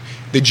company.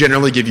 They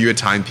generally give you a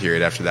time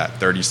period after that,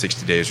 30,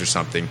 60 days or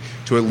something,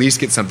 to at least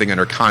get something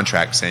under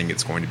contract saying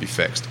it's going to be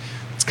fixed.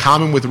 It's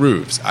common with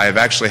roofs. I have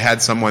actually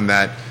had someone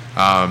that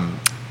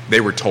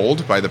they were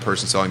told by the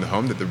person selling the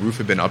home that the roof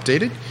had been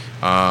updated,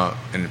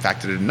 and in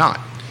fact it had not.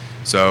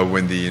 So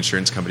when the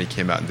insurance company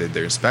came out and did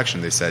their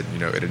inspection, they said,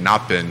 it had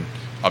not been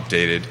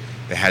updated.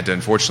 They had to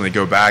unfortunately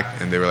go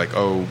back, and they were like,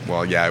 oh,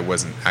 well, yeah, it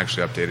wasn't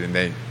actually updated, and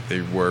they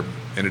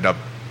ended up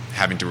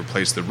having to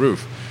replace the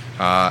roof.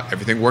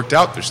 Everything worked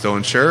out. They're still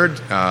insured.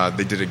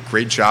 They did a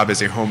great job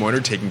as a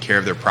homeowner taking care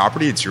of their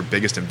property. It's your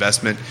biggest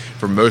investment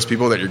for most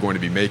people that you're going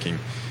to be making.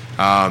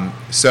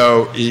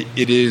 So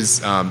it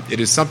is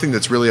something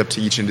that's really up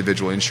to each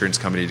individual insurance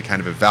company to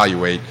kind of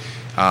evaluate.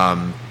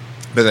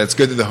 But that's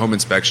good that the home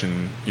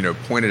inspection,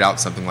 pointed out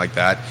something like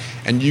that.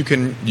 And you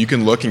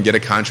can look and get a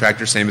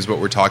contractor, same as what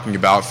we're talking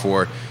about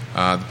for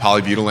the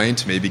polybutylene,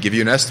 to maybe give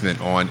you an estimate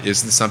on,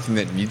 is this something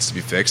that needs to be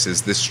fixed?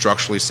 Is this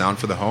structurally sound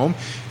for the home?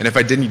 And if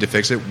I did need to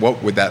fix it,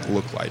 what would that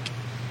look like?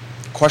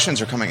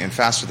 Questions are coming in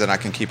faster than I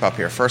can keep up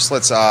here. First,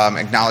 let's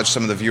acknowledge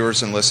some of the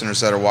viewers and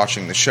listeners that are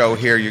watching the show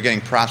here. You're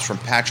getting props from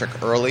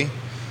Patrick Early.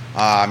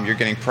 You're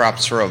getting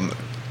props from,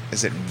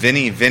 is it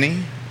Vinny?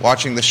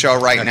 Watching the show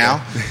right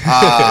now.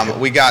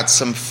 We got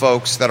some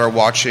folks that are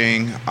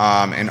watching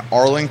in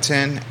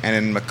Arlington and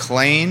in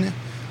McLean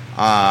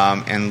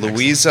and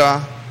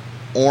Louisa,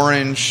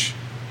 Orange,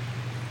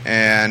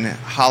 and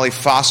Holly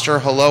Foster.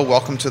 Hello,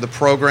 welcome to the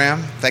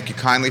program. Thank you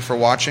kindly for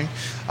watching.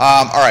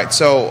 All right,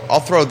 so I'll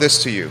throw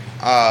this to you.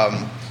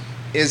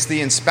 Is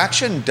the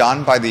inspection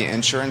done by the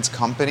insurance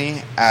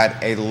company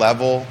at a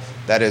level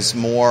that is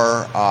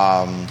more...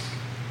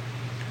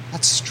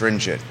 not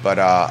stringent, but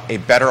a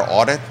better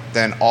audit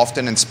than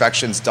often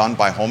inspections done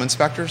by home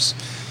inspectors?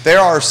 There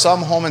are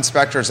some home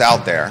inspectors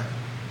out there,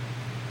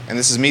 and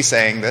this is me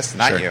saying this,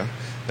 not you.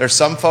 There's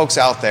some folks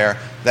out there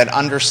that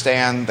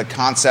understand the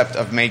concept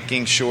of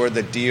making sure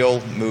the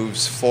deal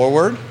moves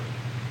forward,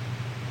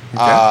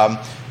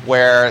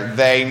 where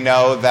they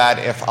know that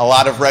if a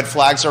lot of red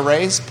flags are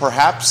raised,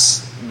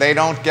 perhaps they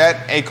don't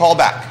get a call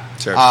back.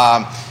 Sure.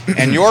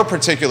 In your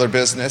particular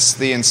business,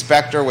 the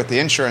inspector with the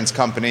insurance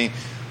company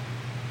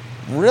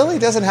really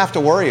doesn't have to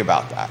worry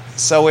about that.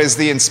 So is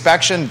the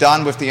inspection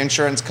done with the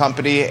insurance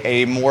company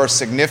a more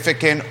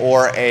significant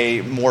or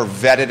a more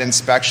vetted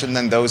inspection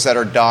than those that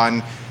are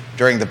done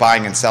during the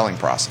buying and selling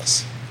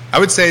process? I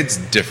would say it's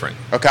different.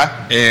 Okay.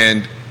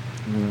 And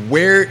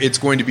where it's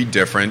going to be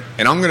different,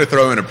 and I'm going to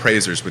throw in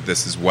appraisers with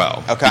this as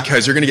well. Okay.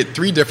 Because you're going to get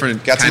three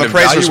different got kind some of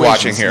appraisers valuations.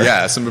 watching here.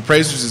 Yeah, some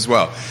appraisers as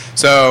well.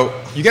 So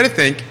you got to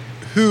think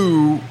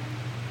who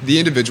the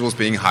individuals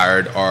being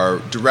hired are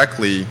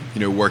directly,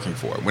 working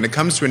for. When it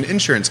comes to an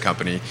insurance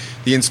company,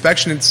 the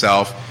inspection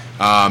itself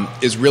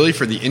is really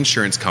for the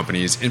insurance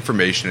company's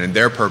information and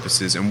their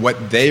purposes and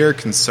what they are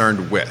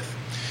concerned with.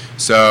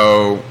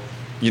 So,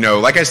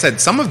 like I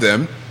said, some of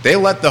them, they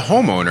let the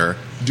homeowner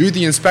do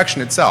the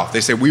inspection itself.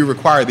 They say, we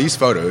require these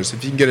photos.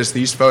 If you can get us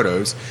these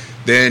photos,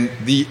 then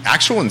the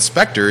actual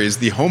inspector is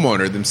the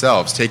homeowner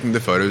themselves taking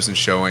the photos and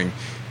showing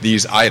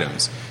these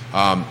items.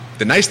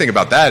 The nice thing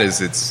about that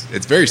is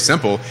it's very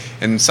simple.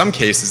 In some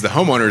cases, the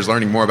homeowner is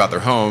learning more about their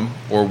home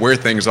or where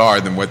things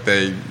are than what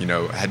they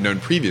had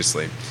known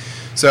previously.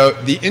 So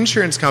the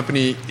insurance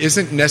company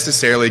isn't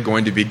necessarily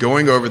going to be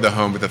going over the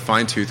home with a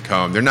fine-tooth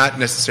comb. They're not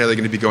necessarily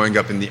going to be going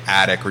up in the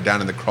attic or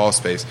down in the crawl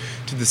space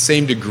to the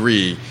same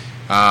degree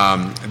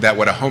that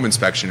what a home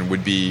inspection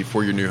would be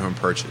for your new home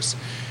purchase.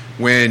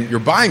 When you're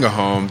buying a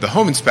home, the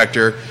home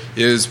inspector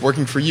is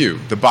working for you,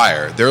 the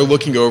buyer. They're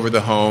looking over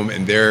the home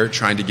and they're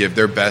trying to give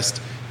their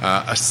best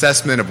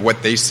assessment of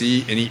what they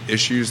see, any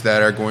issues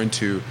that are going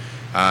to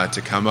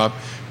come up.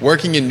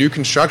 Working in new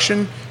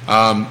construction,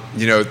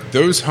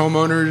 those home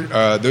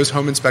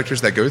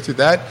inspectors that go through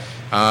that,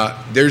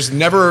 there's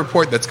never a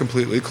report that's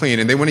completely clean,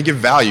 and they want to give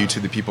value to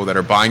the people that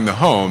are buying the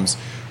homes,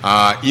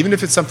 even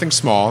if it's something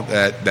small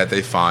that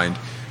they find.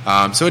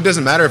 So it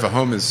doesn't matter if a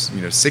home is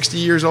 60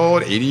 years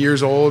old, 80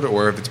 years old,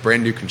 or if it's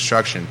brand new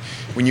construction.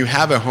 When you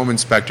have a home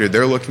inspector,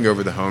 they're looking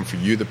over the home for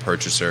you, the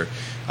purchaser.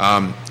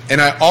 And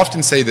I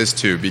often say this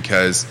too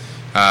because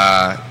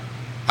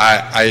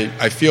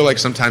I feel like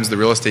sometimes the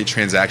real estate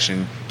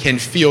transaction can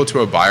feel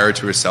to a buyer or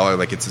to a seller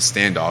like it's a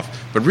standoff.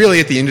 But really,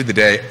 at the end of the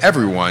day,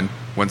 everyone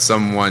wants they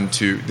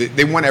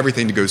want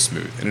everything to go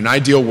smooth. In an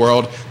ideal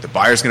world, the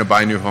buyer's going to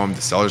buy a new home,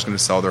 the seller's going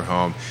to sell their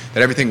home,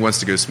 that everything wants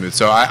to go smooth.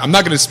 So I'm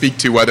not going to speak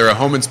to whether a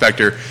home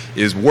inspector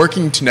is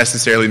working to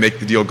necessarily make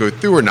the deal go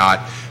through or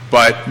not,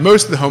 but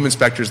most of the home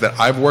inspectors that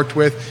I've worked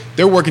with,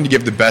 they're working to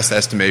give the best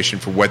estimation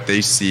for what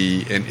they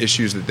see and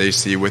issues that they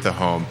see with a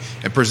home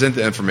and present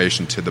the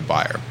information to the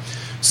buyer.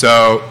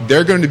 So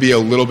they're going to be a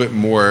little bit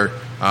more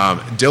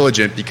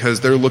diligent because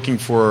they're looking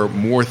for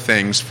more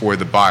things for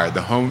the buyer.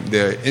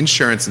 The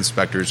insurance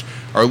inspectors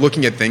are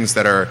looking at things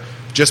that are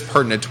just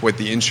pertinent to what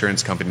the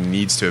insurance company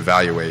needs to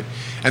evaluate.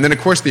 And then, of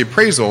course, the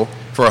appraisal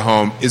for a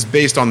home is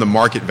based on the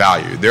market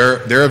value.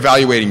 They're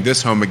evaluating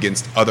this home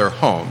against other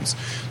homes.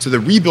 So the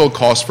rebuild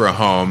cost for a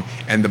home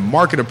and the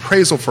market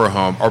appraisal for a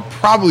home are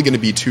probably going to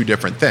be two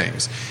different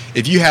things.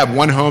 If you have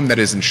one home that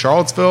is in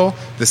Charlottesville,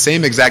 the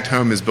same exact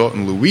home is built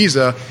in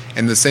Louisa,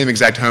 and the same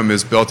exact home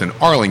is built in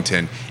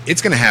Arlington,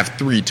 it's going to have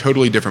three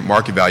totally different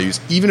market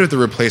values, even if the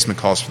replacement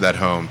cost for that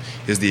home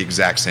is the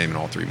exact same in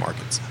all three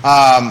markets.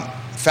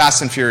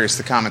 Fast and furious,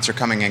 the comments are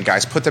coming in,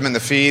 guys. Put them in the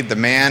feed. The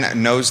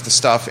man knows the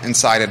stuff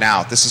inside and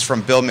out. This is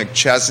from Bill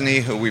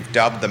McChesney, who we've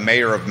dubbed the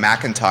mayor of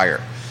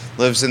McIntyre.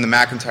 Lives in the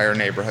McIntyre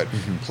neighborhood.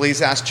 Mm-hmm.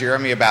 Please ask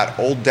Jeremy about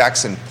old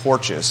decks and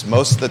porches.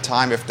 Most of the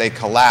time, if they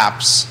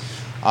collapse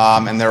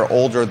and they're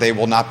older, they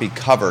will not be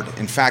covered.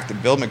 In fact,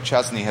 Bill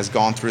McChesney has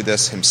gone through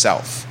this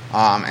himself,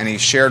 and he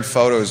shared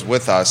photos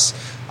with us.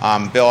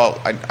 Bill,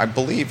 I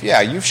believe,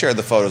 you've shared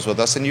the photos with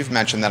us, and you've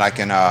mentioned that I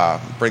can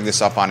bring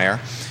this up on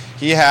air.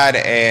 He had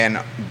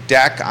a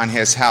deck on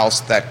his house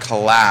that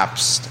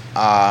collapsed.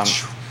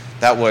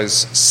 That was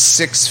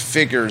 6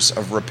 figures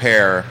of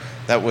repair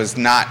that was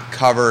not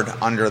covered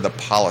under the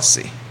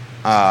policy.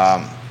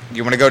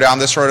 You want to go down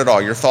this road at all?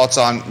 Your thoughts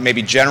on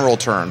maybe general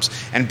terms?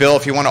 And Bill,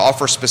 if you want to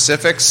offer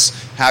specifics,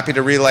 happy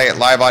to relay it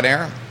live on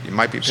air. You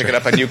might be picking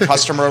up a new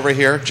customer over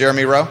here,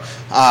 Jeremy Rowe.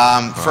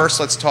 First,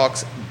 let's talk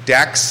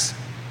decks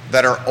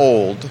that are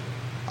old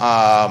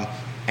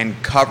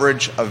and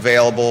coverage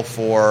available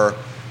for...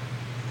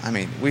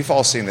 we've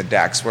all seen the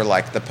decks where,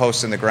 like, the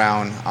posts in the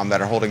ground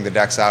that are holding the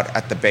decks out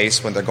at the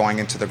base when they're going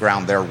into the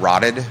ground, they're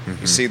rotted.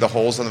 Mm-hmm. You see the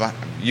holes in the...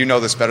 You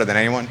know this better than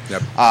anyone.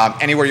 Yep.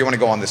 Anywhere you want to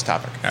go on this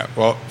topic? Yeah,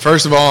 well,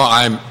 first of all,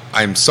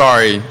 I'm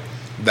sorry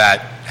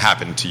that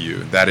happened to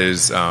you. That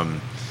is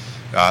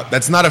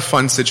that's not a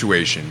fun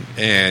situation,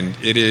 and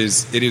it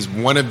is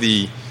one of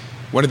the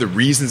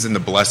reasons and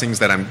the blessings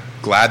that I'm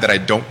glad that I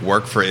don't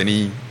work for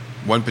any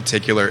one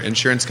particular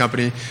insurance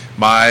company.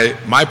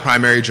 My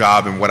primary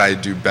job and what I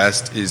do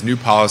best is new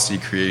policy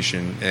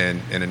creation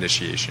and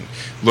initiation,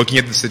 looking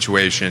at the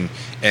situation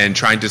and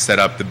trying to set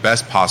up the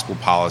best possible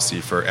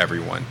policy for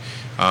everyone.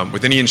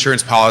 With any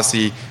insurance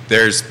policy,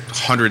 there's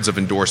hundreds of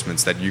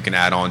endorsements that you can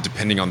add on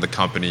depending on the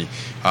company.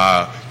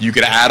 You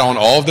could add on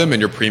all of them and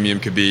your premium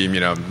could be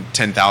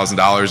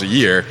 $10,000 a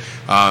year.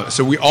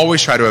 So we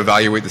always try to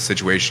evaluate the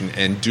situation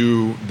and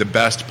do the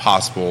best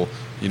possible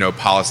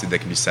policy that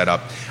can be set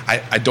up.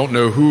 I don't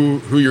know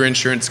who your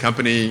insurance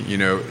company,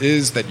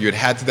 is that you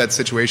had through that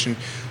situation.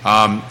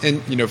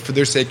 And, for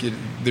their sake,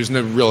 there's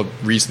no real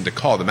reason to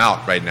call them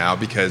out right now,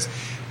 because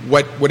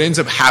what ends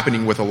up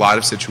happening with a lot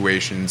of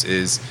situations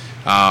is,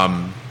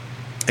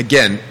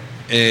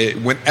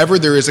 whenever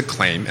there is a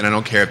claim, and I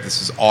don't care if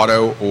this is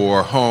auto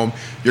or home,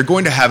 you're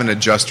going to have an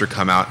adjuster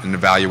come out and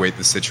evaluate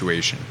the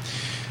situation.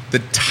 The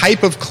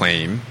type of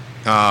claim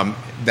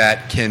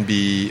that can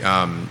be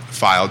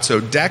filed, so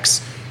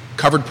decks,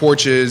 covered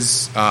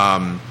porches,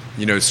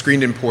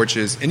 screened-in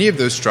porches, any of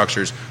those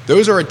structures,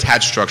 those are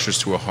attached structures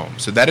to a home.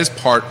 So that is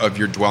part of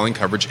your dwelling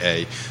coverage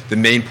A, the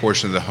main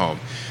portion of the home.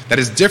 That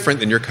is different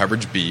than your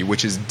coverage B,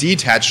 which is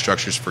detached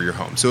structures for your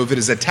home. So if it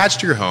is attached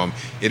to your home,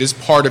 it is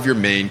part of your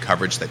main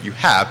coverage that you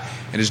have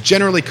and is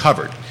generally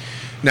covered.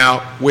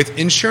 Now, with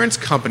insurance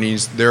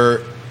companies,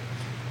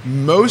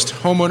 most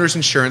homeowners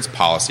insurance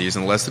policies,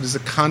 unless it is a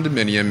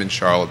condominium in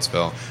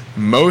Charlottesville,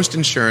 most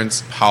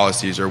insurance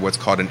policies are what's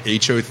called an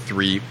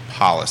HO3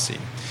 policy.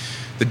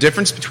 The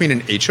difference between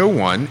an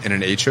HO1 and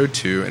an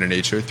HO2 and an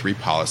HO3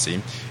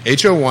 policy,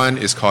 HO1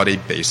 is called a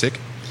basic,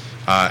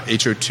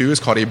 HO2 is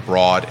called a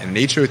broad, and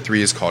an HO3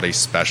 is called a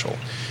special.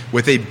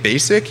 With a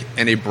basic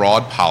and a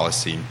broad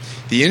policy,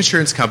 the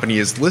insurance company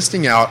is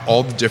listing out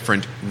all the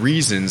different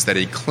reasons that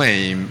a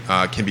claim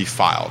can be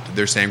filed.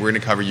 They're saying, we're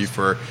going to cover you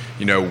for,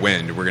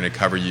 wind. We're going to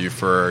cover you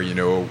for,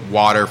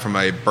 water from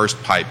a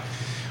burst pipe.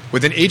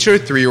 With an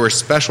HO3 or a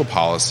special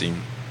policy,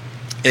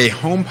 a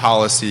home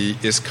policy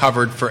is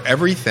covered for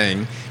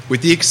everything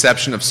with the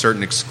exception of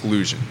certain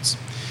exclusions.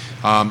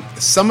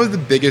 Some of the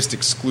biggest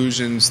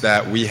exclusions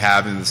that we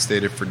have in the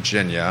state of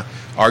Virginia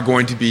are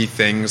going to be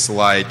things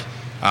like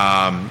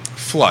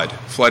flood.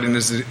 Flooding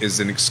is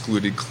an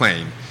excluded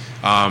claim.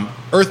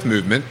 Earth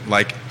movement,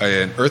 like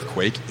an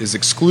earthquake, is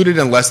excluded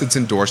unless it's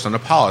endorsed on a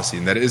policy.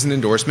 And that is an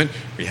endorsement.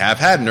 We have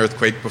had an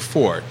earthquake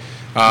before.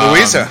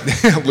 Louisa.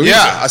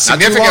 Yeah, a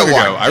significant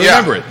one. I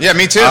remember it. Yeah,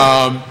 me too.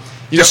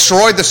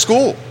 Destroyed the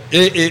school.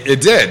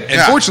 It did.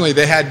 And fortunately,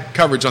 they had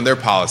coverage on their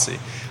policy.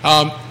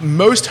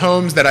 Most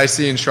homes that I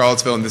see in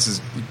Charlottesville, and this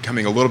is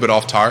coming a little bit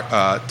off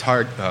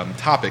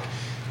topic,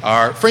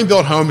 are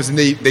frame-built homes, and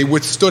they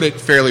withstood it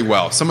fairly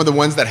well. Some of the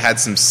ones that had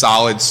some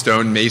solid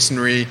stone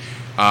masonry,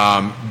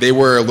 they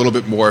were a little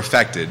bit more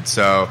affected.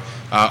 So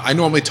I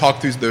normally talk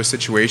through those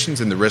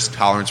situations and the risk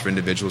tolerance for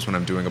individuals when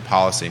I'm doing a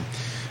policy.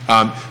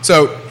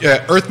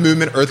 Earth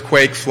movement,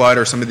 earthquake, flood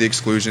are some of the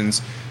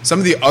exclusions. Some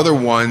of the other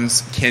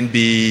ones can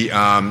be,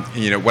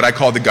 what I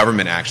call the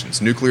government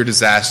actions: nuclear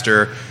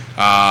disaster,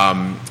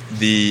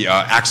 the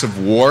acts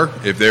of war.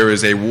 If there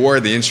is a war,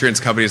 the insurance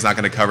company is not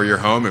going to cover your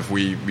home if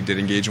we did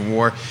engage in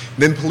war.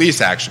 Then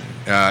police action.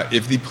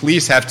 If the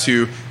police have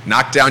to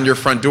knock down your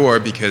front door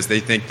because they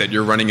think that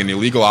you're running an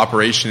illegal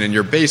operation in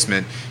your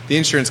basement, the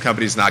insurance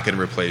company is not going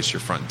to replace your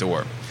front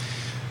door.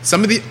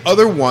 Some of the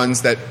other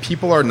ones that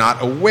people are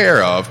not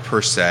aware of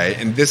per se,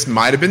 and this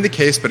might have been the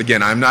case, but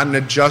again, I'm not an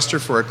adjuster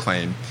for a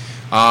claim,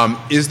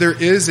 is there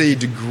is a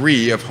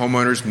degree of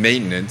homeowners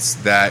maintenance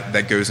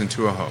that goes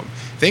into a home.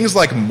 Things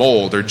like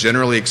mold are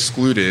generally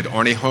excluded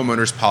on a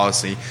homeowner's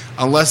policy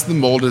unless the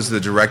mold is the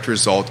direct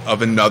result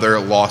of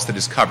another loss that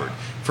is covered.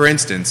 For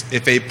instance,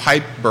 if a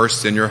pipe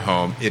bursts in your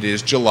home, it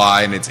is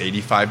July and it's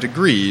 85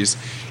 degrees,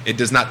 it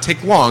does not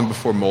take long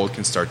before mold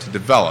can start to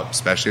develop,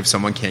 especially if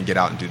someone can't get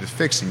out and do the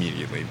fix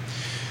immediately.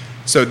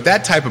 So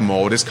that type of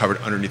mold is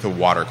covered underneath a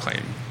water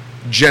claim,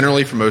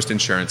 generally for most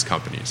insurance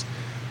companies.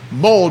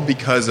 Mold,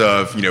 because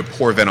of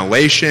poor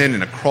ventilation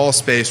in a crawl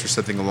space or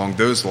something along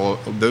those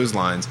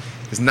lines,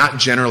 is not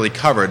generally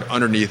covered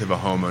underneath of a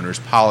homeowner's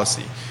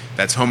policy.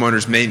 That's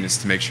homeowner's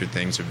maintenance to make sure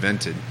things are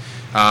vented.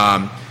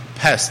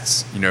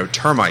 Pests,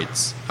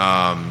 termites,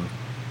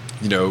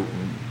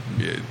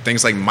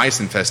 things like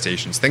mice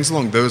infestations, things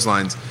along those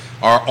lines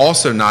are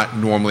also not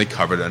normally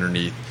covered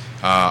underneath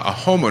a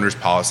homeowner's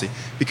policy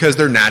because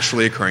they're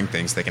naturally occurring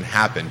things that can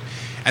happen.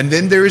 And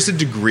then there is a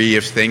degree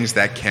of things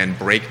that can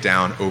break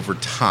down over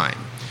time.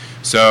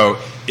 So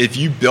if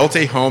you built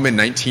a home in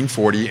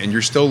 1940 and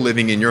you're still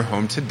living in your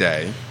home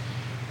today,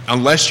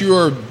 unless you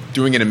are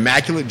doing an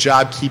immaculate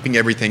job keeping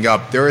everything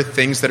up, there are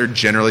things that are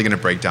generally going to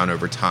break down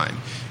over time.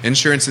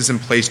 Insurance is in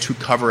place to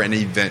cover an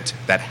event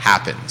that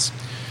happens.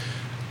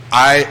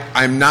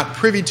 I'm not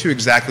privy to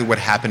exactly what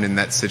happened in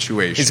that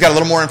situation. He's got a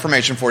little more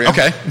information for you.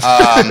 Okay.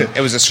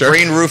 It was a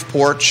screen roof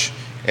porch.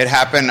 It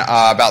happened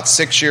about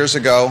 6 years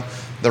ago.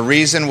 The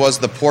reason was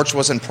the porch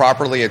wasn't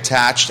properly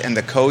attached, and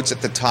the codes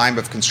at the time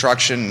of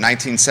construction,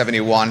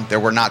 1971, there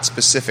were not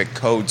specific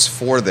codes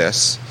for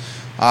this.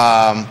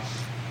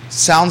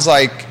 Sounds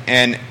like,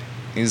 and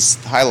he's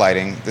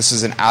highlighting, this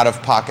is an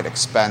out-of-pocket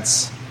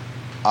expense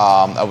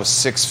that was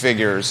 6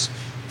 figures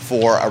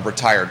for a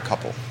retired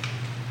couple.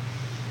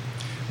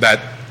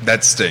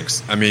 That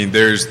stinks. I mean,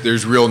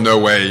 there's real no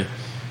way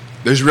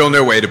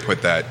to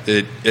put that.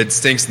 It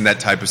stinks in that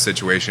type of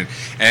situation.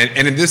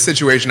 And in this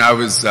situation, I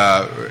was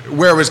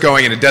where I was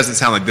going, and it doesn't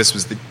sound like this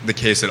was the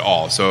case at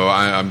all. So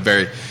I'm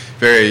very,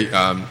 very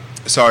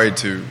sorry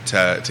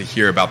to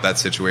hear about that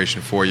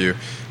situation for you.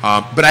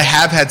 But I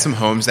have had some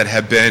homes that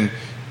have been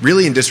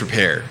really in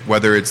disrepair,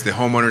 whether it's the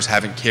homeowners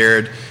haven't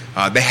cared,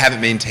 they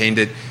haven't maintained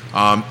it,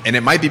 and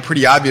it might be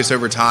pretty obvious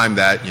over time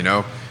that,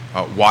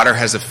 water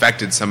has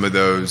affected some of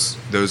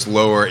those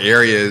lower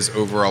areas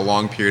over a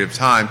long period of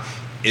time.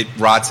 It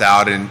rots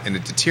out and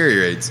it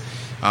deteriorates.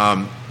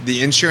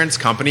 The insurance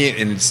company,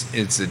 and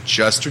it's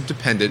adjuster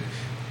dependent,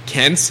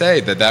 can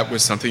say that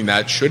was something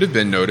that should have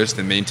been noticed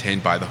and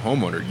maintained by the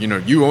homeowner.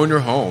 You own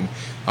your home.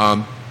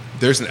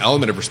 There's an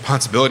element of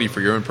responsibility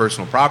for your own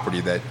personal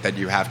property that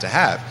you have to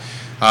have.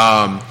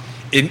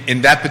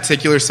 In that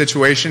particular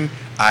situation,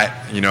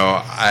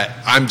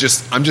 I'm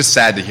just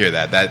sad to hear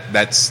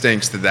that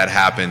stinks that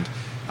happened.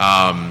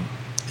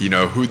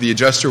 Who the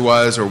adjuster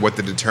was or what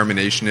the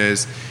determination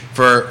is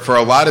for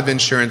a lot of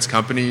insurance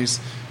companies.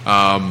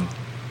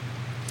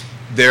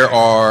 There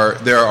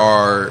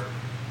are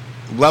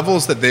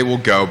levels that they will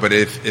go, but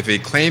if a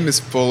claim is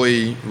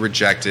fully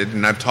rejected,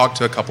 and I've talked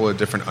to a couple of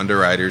different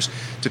underwriters,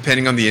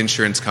 depending on the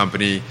insurance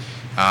company,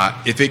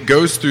 if it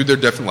goes through their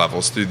different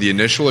levels, through the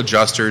initial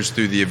adjusters,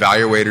 through the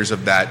evaluators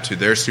of that, to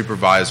their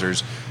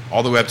supervisors,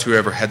 all the way up to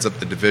whoever heads up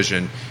the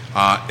division,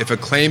 if a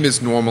claim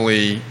is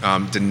normally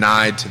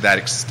denied to that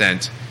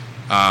extent,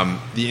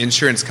 the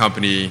insurance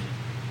company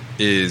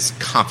is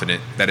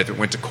confident that if it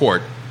went to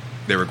court,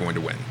 they were going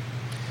to win.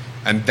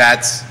 And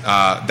that's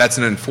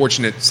an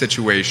unfortunate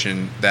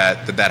situation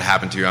that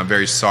happened to you. I'm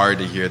very sorry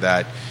to hear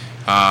that.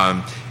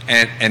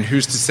 And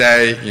who's to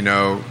say,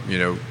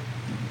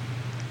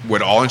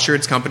 would all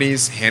insurance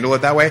companies handle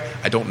it that way?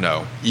 I don't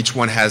know. Each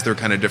one has their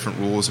kind of different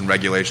rules and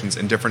regulations,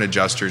 and different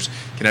adjusters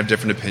can have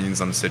different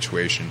opinions on the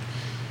situation.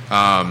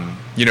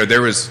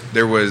 There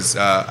was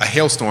a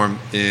hailstorm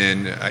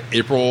in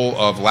April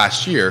of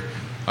last year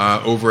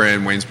over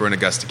in Waynesboro and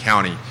Augusta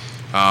County.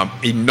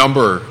 A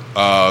number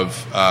of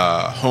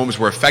homes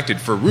were affected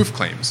for roof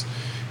claims.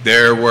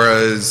 There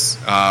was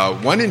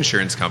one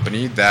insurance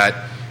company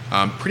that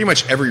pretty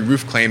much every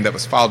roof claim that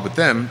was filed with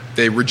them,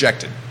 they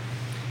rejected.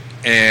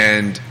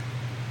 And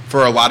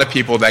for a lot of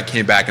people that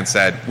came back and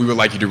said, we would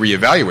like you to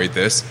reevaluate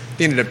this,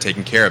 they ended up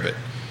taking care of it.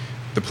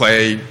 The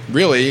play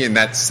really in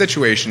that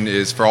situation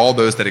is for all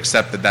those that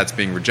accept that that's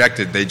being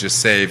rejected, they just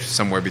save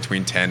somewhere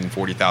between $10,000 and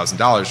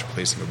 $40,000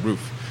 replacing a roof.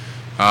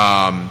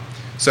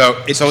 So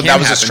that was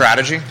happen. A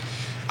strategy?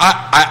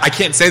 I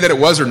can't say that it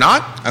was or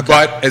not, okay.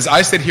 But as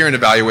I sit here and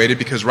evaluate it,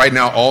 because right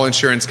now all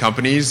insurance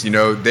companies,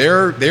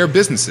 they're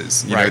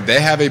businesses. Right.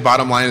 They have a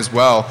bottom line as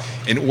well.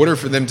 In order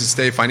for them to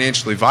stay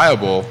financially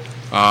viable,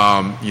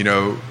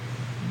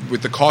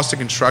 with the cost of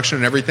construction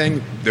and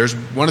everything, there's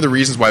one of the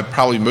reasons why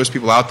probably most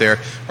people out there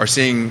are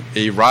seeing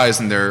a rise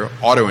in their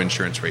auto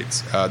insurance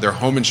rates, their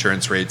home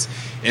insurance rates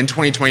in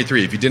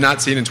 2023. If you did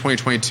not see it in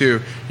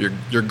 2022,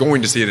 you're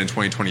going to see it in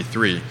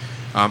 2023.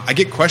 I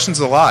get questions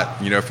a lot,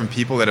 from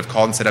people that have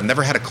called and said, I've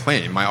never had a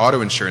claim. My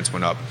auto insurance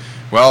went up.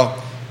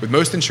 Well, with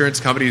most insurance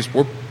companies,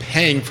 we're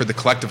paying for the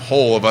collective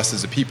whole of us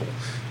as a people.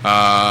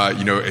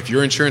 If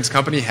your insurance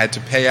company had to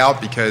pay out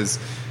because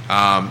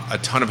a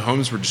ton of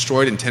homes were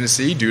destroyed in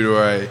Tennessee due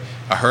to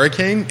a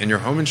hurricane and your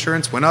home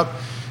insurance went up,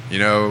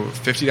 $50,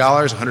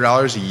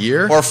 $100 a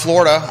year. Or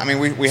Florida. I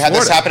mean, we had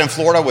this happen in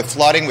Florida with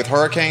flooding, with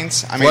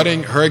hurricanes.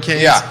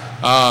 Hurricanes.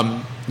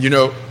 Yeah.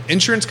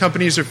 Insurance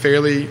companies are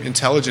fairly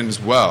intelligent as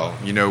well.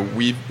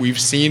 We've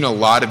seen a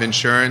lot of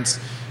insurance,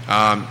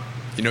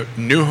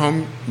 new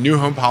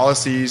home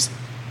policies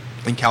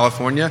in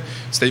California.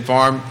 State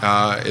Farm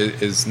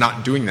is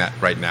not doing that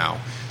right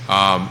now.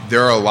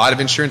 There are a lot of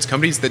insurance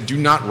companies that do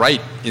not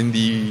write in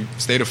the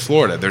state of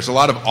Florida. There's a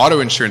lot of auto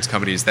insurance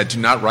companies that do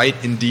not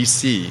write in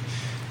D.C.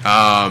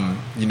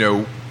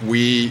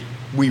 We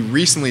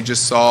recently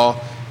just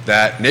saw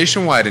that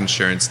Nationwide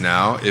Insurance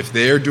now, if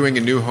they're doing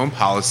a new home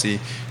policy,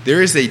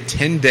 there is a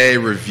 10-day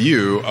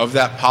review of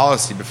that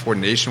policy before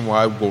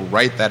Nationwide will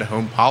write that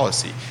home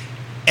policy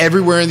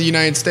everywhere in the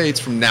United States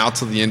from now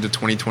till the end of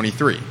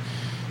 2023.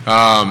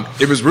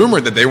 It was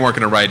rumored that they weren't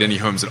going to write any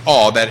homes at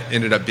all. That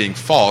ended up being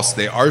false.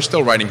 They are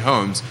still writing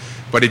homes,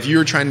 but if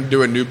you're trying to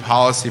do a new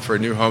policy for a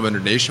new home under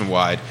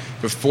Nationwide,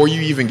 before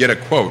you even get a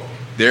quote,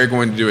 they're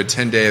going to do a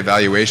 10-day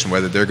evaluation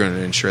whether they're going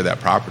to insure that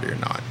property or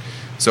not.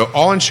 So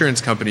all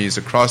insurance companies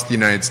across the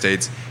United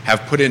States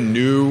have put in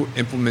new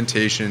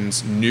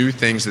implementations, new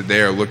things that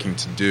they are looking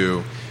to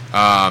do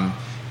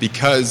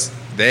because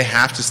they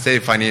have to stay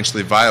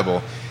financially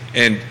viable.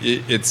 And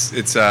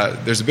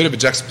there's a bit of a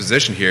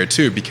juxtaposition here,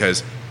 too,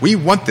 because we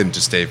want them to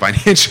stay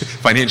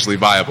financially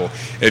viable.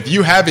 If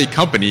you have a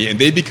company and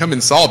they become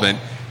insolvent,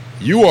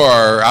 you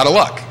are out of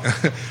luck.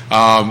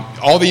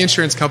 All the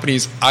insurance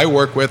companies I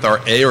work with are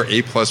A or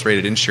A-plus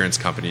rated insurance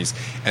companies,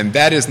 and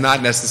that is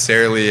not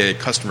necessarily a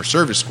customer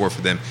service score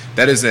for them.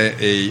 That is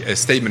a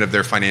statement of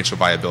their financial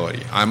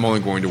viability. I'm only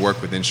going to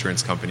work with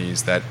insurance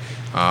companies that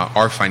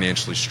are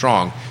financially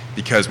strong,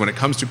 because when it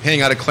comes to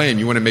paying out a claim,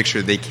 you want to make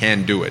sure they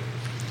can do it.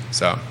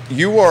 So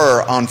you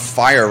are on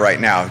fire right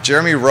now.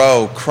 Jeremy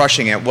Rowe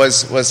crushing it.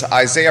 Was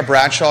Isaiah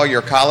Bradshaw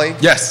your colleague?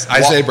 Yes,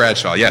 Isaiah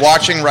Bradshaw, yes.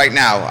 Watching right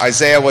now.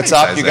 Isaiah, what's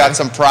up? Isaiah. You got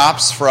some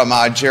props from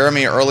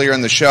Jeremy earlier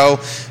in the show.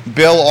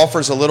 Bill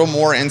offers a little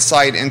more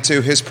insight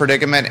into his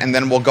predicament, and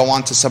then we'll go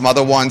on to some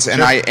other ones. And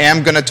Sure. I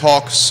am going to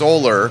talk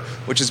solar,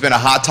 which has been a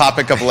hot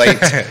topic of late.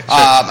 Sure.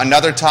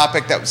 Another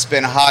topic that's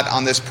been hot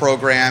on this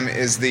program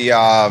is the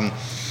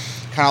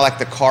kind of like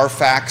the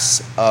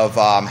Carfax of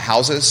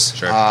houses.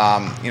 Sure.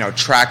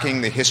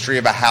 Tracking the history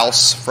of a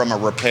house from a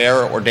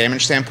repair or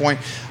damage standpoint.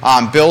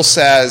 Bill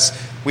says,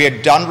 we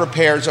had done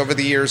repairs over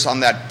the years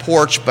on that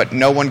porch, but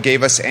no one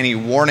gave us any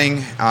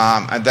warning.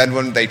 And then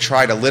when they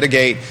tried to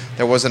litigate,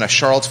 there wasn't a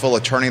Charlottesville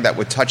attorney that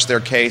would touch their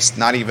case.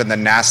 Not even the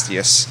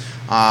nastiest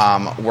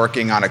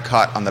working on a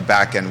cut on the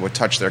back end would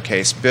touch their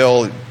case.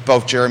 Bill,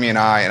 both Jeremy and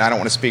I don't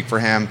want to speak for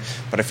him,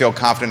 but I feel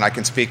confident I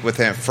can speak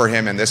for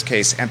him in this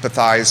case.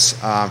 Empathize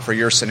for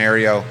your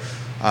scenario.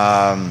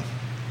 I'm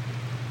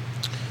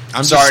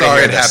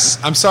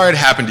sorry it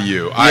happened to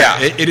you. Yeah.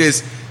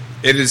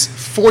 It is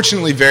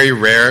fortunately very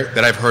rare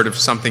that I've heard of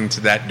something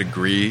to that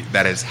degree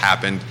that has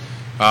happened.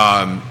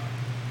 My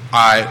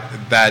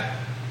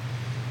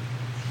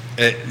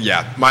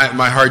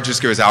heart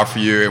just goes out for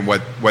you and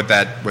what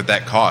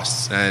that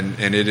costs, and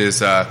it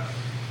is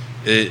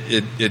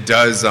it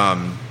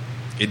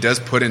does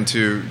put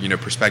into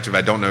perspective.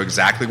 I don't know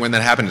exactly when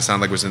that happened. It sounded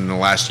like it was in the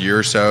last year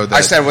or so.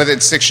 I said within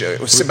 6 years.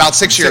 It was about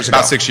 6 years ago.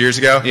 About 6 years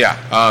ago. Yeah.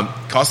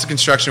 Cost of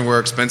construction were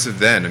expensive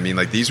then. I mean,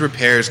 like, these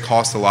repairs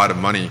cost a lot of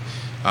money.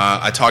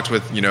 I talked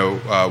with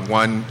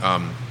one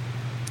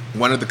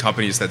of the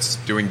companies that's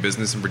doing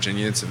business in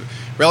Virginia. It's a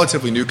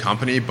relatively new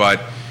company, but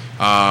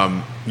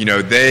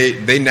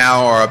they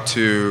now are up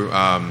to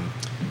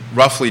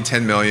roughly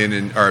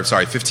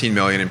 $15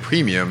 million in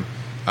premium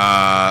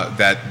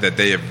that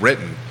they have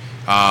written.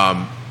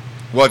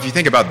 Well, if you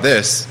think about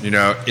this,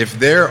 if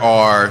there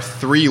are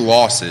 3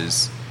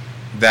 losses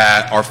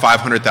that are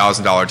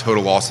 $500,000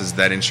 total losses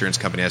that insurance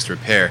company has to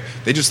repair,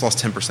 they just lost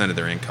 10% of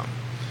their income.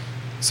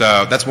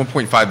 So that's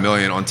 $1.5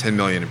 million on $10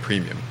 million in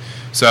premium.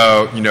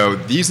 So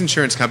these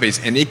insurance companies,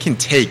 and it can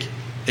take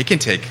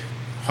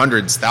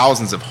hundreds,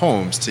 thousands of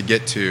homes to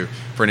get to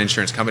for an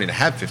insurance company to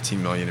have $15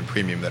 million in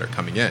premium that are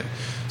coming in.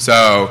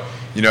 So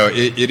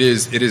it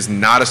is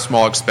not a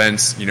small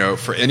expense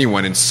for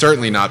anyone, and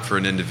certainly not for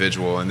an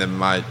individual. And then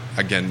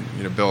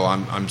Bill,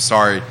 I'm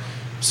sorry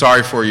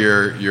for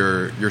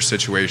your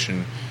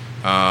situation,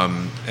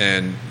 and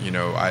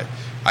I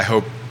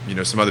hope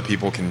some other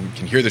people can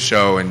hear the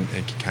show and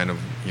can kind of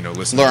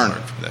listen and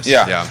learn from this.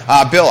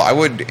 Yeah. Bill, I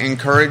would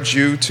encourage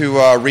you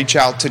to reach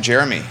out to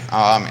Jeremy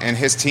and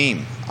his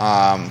team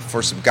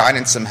for some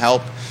guidance, some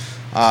help,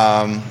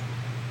 and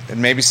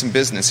maybe some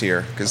business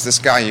here, because this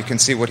guy, you can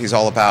see what he's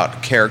all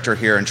about, character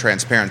here and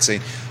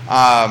transparency.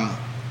 I'm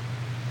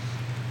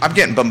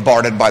getting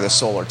bombarded by the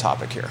solar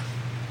topic here.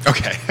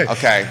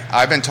 Okay.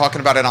 I've been talking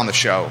about it on the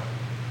show.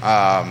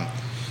 I'm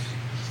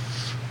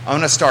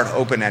going to start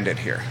open-ended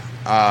here.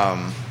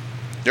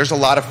 There's a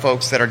lot of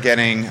folks that are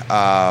getting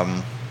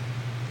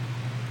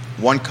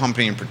one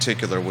company in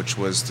particular, which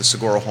was the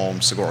Segura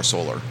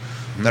Solar,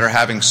 mm-hmm. that are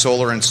having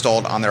solar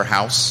installed on their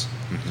house,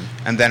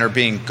 mm-hmm. and then are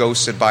being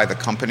ghosted by the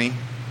company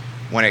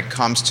when it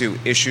comes to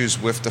issues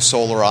with the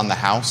solar on the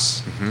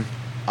house, mm-hmm.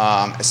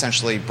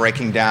 Essentially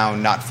breaking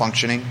down, not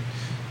functioning,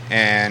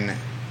 and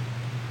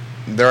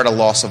they're at a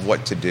loss of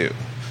what to do.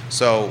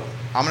 So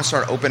I'm going to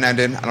start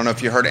open-ended. I don't know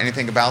if you heard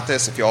anything about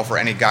this, if you offer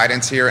any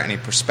guidance here, any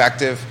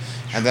perspective,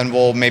 and then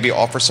we'll maybe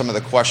offer some of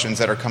the questions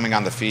that are coming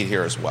on the feed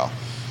here as well.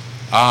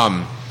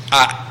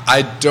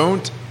 I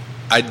don't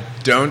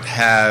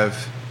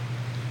have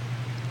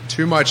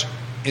too much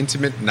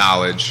intimate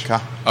knowledge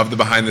of the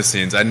behind the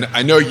scenes.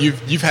 I know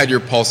you've had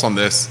your pulse on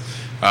this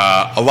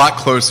a lot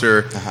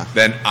closer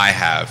than I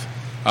have.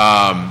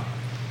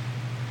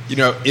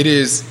 It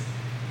is.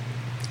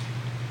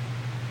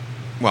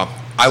 Well,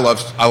 I love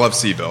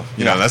CVille.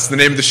 That's the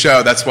name of the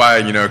show. That's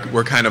why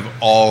we're kind of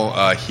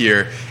all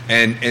here.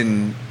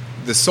 And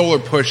the solar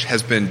push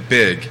has been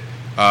big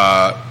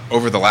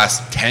over the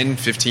last 10,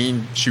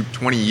 15,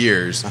 20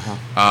 years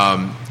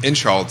in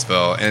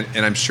Charlottesville.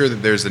 And I'm sure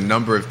that there's a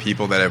number of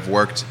people that have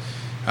worked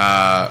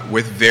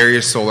with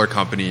various solar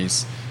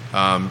companies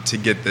to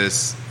get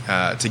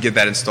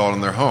that installed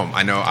in their home.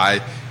 I know I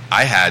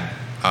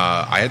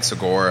had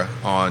Segura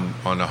on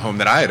a home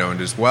that I had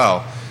owned as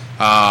well.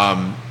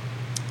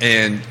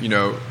 And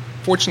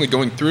fortunately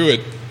going through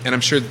it, and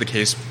I'm sure that the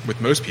case with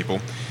most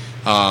people,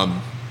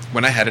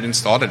 when I had it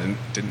installed, I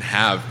didn't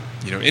have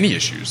any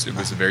issues. It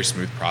was a very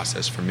smooth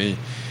process for me.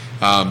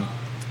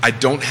 I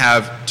don't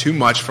have too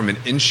much from an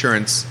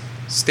insurance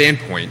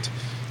standpoint.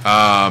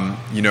 When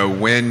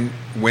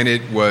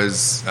it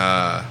was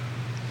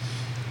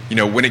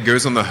when it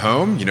goes on the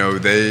home,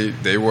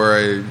 they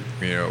were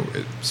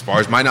as far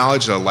as my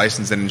knowledge, a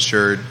licensed and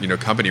insured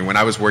company. When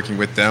I was working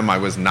with them, I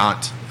was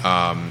not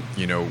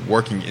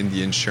working in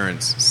the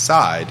insurance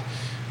side.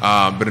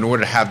 But in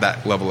order to have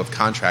that level of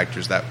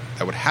contractors, that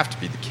would have to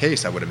be the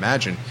case, I would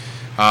imagine.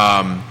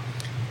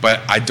 But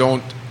I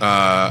don't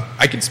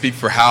I can speak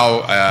for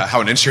how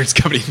an insurance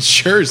company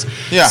insures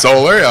Yeah.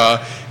 solar.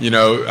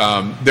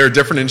 There are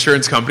different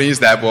insurance companies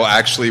that will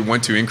actually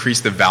want to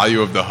increase the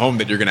value of the home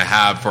that you're going to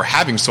have for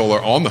having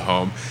solar on the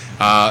home.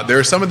 There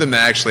are some of them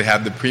that actually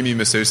have the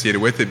premium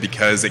associated with it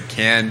because it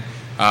can,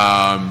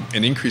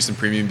 an increase in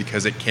premium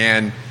because it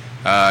can,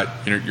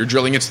 you're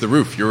drilling into the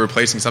roof. You're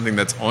replacing something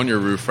that's on your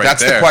roof right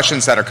That's there. the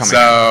questions that are coming.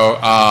 So,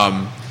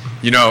 I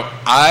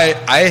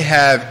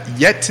have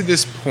yet to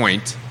this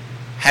point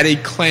had a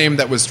claim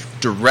that was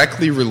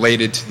directly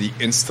related to the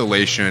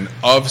installation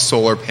of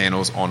solar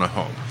panels on a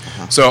home.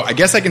 So I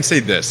guess I can say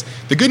this.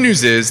 The good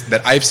news is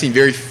that I've seen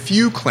very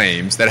few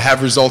claims that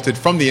have resulted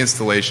from the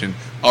installation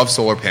of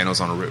solar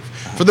panels on a roof.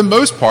 For the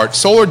most part,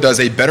 solar does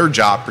a better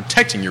job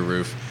protecting your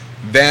roof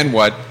than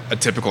what a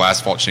typical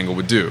asphalt shingle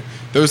would do.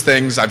 Those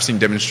things, I've seen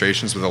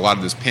demonstrations with a lot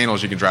of those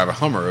panels, you can drive a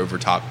Hummer over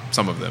top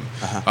some of them.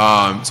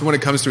 So when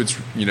it comes to its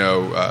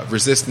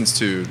resistance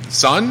to the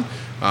sun,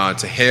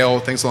 to hail,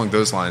 things along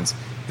those lines,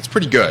 it's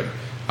pretty good.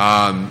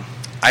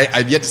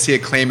 I've yet to see a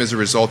claim as a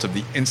result of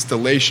the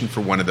installation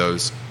for one of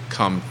those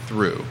come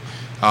through.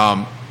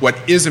 What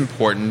is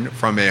important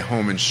from a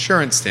home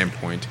insurance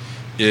standpoint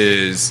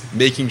is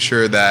making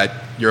sure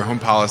that your home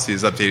policy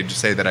is updated to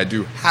say that I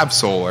do have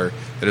solar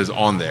that is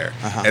on there.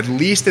 At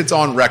least it's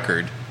on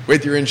record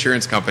with your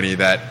insurance company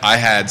that I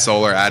had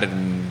solar added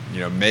in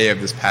May of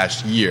this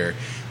past year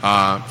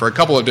for a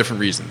couple of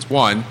different reasons.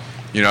 One,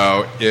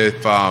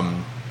 if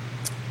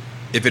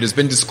it has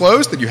been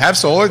disclosed that you have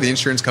solar, the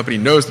insurance company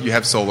knows that you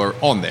have solar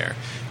on there.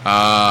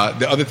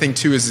 The other thing,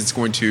 too, is it's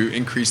going to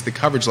increase the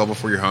coverage level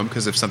for your home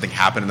because if something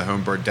happened and the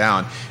home burned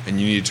down and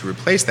you needed to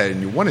replace that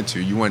and you wanted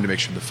to make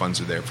sure the funds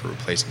are there for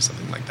replacing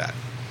something like that.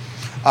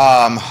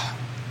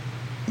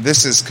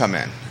 This has come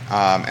in,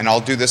 and I'll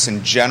do this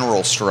in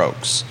general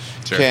strokes.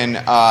 Sure.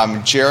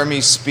 Can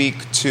Jeremy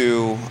speak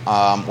to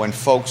when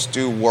folks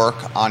do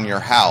work on your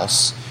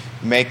house,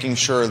 making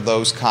sure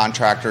those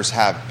contractors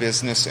have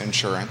business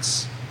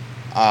insurance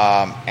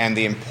and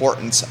the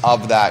importance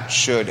of that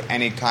should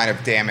any kind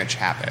of damage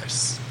happen?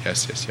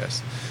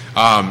 Yes.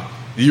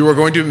 You are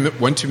going to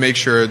want to make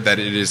sure that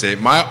it is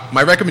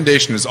my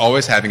recommendation is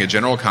always having a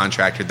general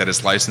contractor that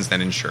is licensed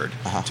and insured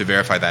to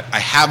verify that. I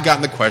have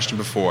gotten the question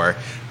before.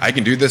 I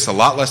can do this a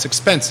lot less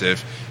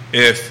expensive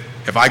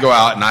if I go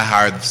out and I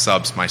hire the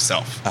subs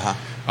myself.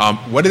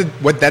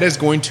 What that is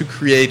going to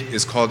create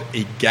is called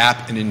a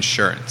gap in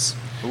insurance.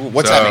 Ooh,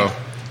 what's that mean?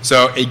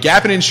 So a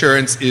gap in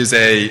insurance is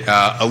a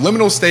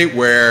liminal state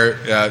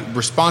where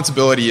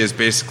responsibility is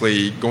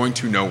basically going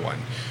to no one.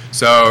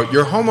 So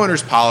your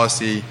homeowner's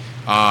policy,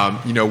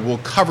 will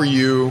cover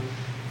you.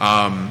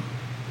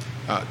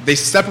 They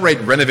separate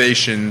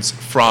renovations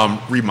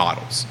from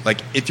remodels.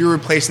 Like if you're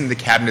replacing the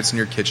cabinets in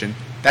your kitchen,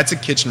 that's a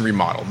kitchen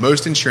remodel.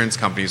 Most insurance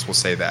companies will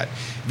say that.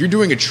 If you're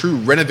doing a true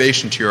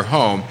renovation to your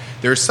home,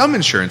 there are some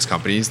insurance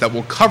companies that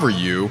will cover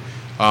you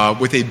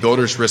with a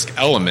builder's risk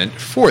element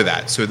for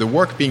that. So the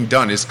work being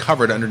done is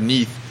covered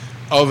underneath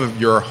of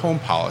your home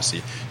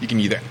policy. You can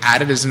either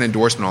add it as an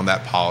endorsement on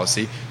that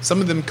policy. Some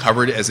of them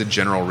covered as a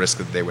general risk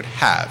that they would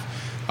have.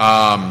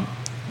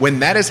 When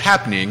that is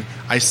happening,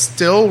 I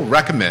still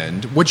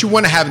recommend, what you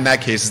want to have in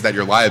that case is that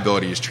your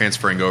liability is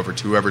transferring over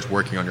to whoever's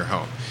working on your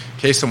home in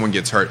case someone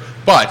gets hurt.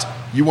 But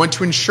you want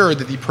to ensure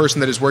that the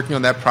person that is working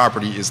on that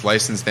property is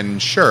licensed and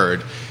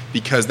insured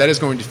because that is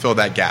going to fill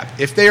that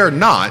gap. If they are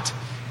not,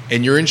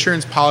 and your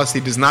insurance policy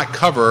does not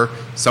cover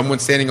someone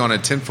standing on a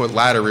 10-foot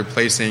ladder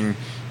replacing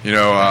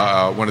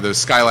one of those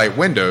skylight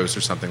windows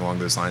or something along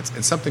those lines,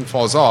 and something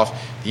falls off,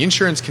 the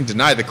insurance can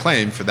deny the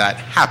claim for that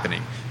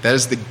happening. That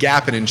is the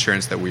gap in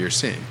insurance that we are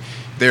seeing.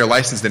 If they are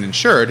licensed and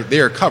insured, they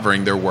are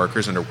covering their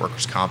workers under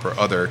workers' comp or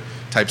other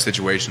type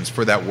situations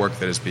for that work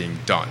that is being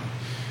done.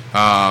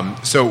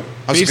 So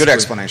that's a good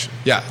explanation.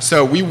 Yeah.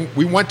 So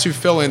we want to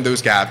fill in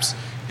those gaps,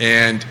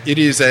 and it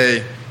is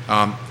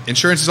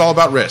insurance is all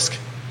about risk.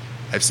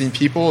 I've seen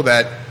people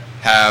that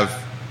have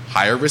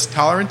higher risk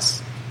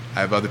tolerance.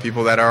 I have other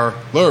people that are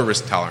lower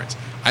risk tolerance.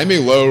 I'm a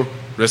low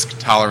risk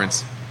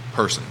tolerance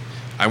person.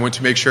 I want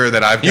to make sure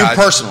that I've got... You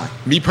personally?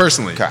 Me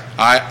personally. Okay.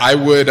 I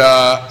would,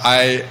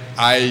 I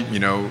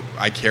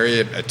carry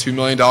a $2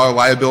 million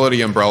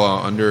liability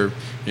umbrella under,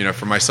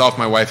 for myself,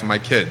 my wife, and my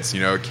kids.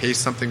 In case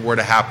something were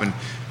to happen,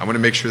 I want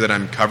to make sure that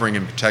I'm covering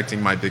and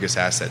protecting my biggest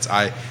assets.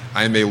 I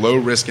am a low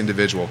risk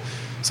individual.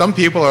 Some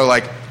people are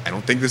like, I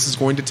don't think this is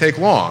going to take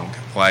long.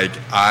 Like,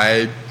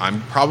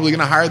 I'm probably going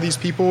to hire these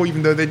people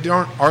even though they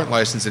aren't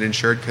licensed and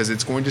insured because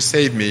it's going to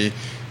save me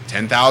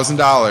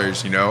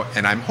 $10,000,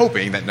 and I'm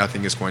hoping that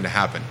nothing is going to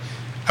happen.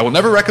 I will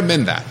never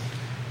recommend that,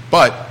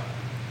 but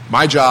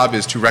my job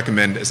is to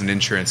recommend as an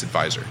insurance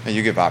advisor. And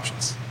you give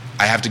options.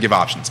 I have to give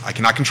options. I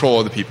cannot control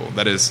other people.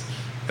 That is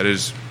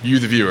you,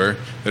 the viewer.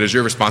 That is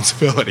your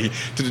responsibility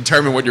to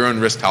determine what your own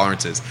risk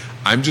tolerance is.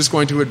 I'm just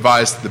going to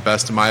advise to the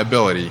best of my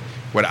ability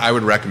what I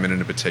would recommend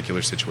in a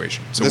particular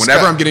situation. So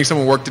whenever I'm getting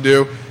someone work to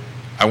do,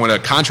 I want a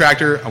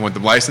contractor, I want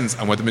them licensed,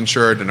 I want them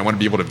insured, and I want to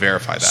be able to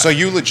verify that. So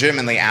you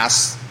legitimately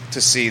ask to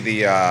see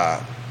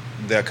the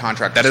the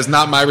contractor? That is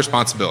not my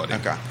responsibility.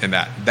 Okay. In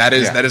that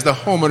is the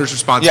homeowner's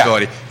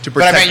responsibility to protect.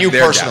 But I meant you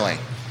their personally.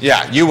 gap.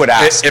 Yeah, you would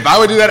ask. If I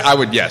would do that, I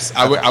would. Yes,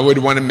 I would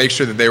want to make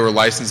sure that they were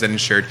licensed and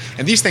insured.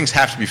 And these things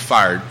have to be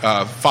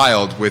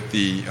filed with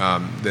the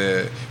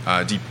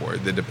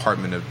DPOR, the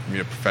Department of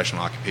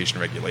Professional Occupation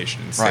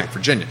Regulation in the state of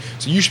Virginia.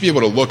 So you should be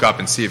able to look up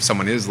and see if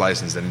someone is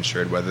licensed and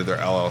insured, whether their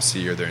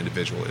LLC or their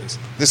individual is.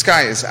 This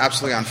guy is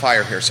absolutely on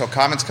fire here. So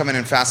comments coming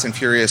in fast and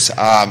furious.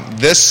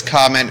 This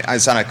comment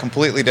is on a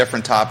completely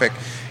different topic.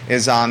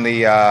 Is on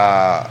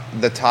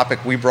the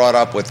topic we brought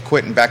up with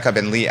Quentin Beckham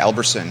and Lee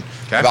Elberson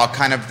about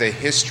kind of the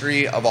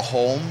history of a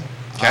home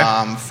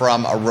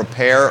from a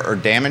repair or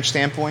damage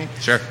standpoint.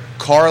 Sure.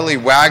 Carly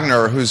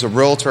Wagner, who's a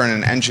realtor and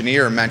an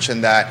engineer,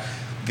 mentioned that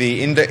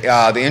the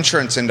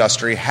insurance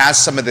industry has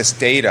some of this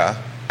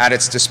data at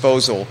its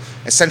disposal.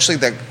 Essentially,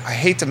 I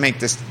hate to make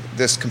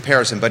this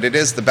comparison, but it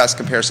is the best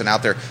comparison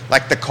out there,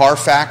 like the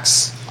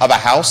Carfax of a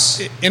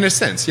house. In a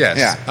sense, yes.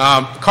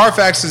 Yeah.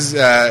 Carfax is.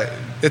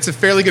 It's a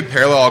fairly good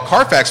parallel.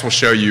 Carfax will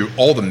show you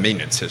all the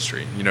maintenance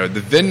history. The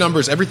VIN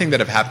numbers, everything that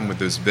have happened with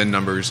those VIN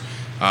numbers.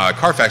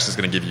 Carfax is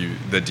going to give you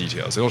the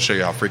details. It'll show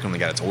you how frequently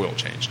got its oil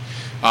changed.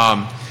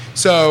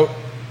 So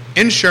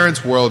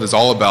insurance world is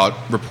all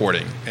about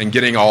reporting and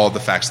getting all of the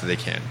facts that they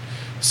can.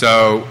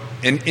 So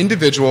an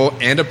individual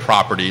and a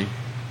property,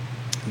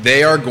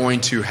 they are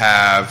going to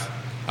have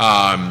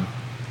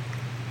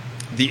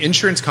the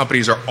insurance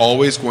companies are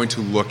always going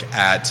to look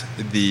at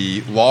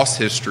the loss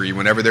history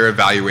whenever they're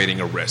evaluating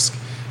a risk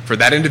for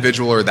that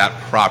individual or that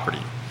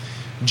property.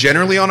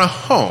 Generally on a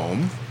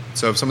home,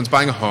 so if someone's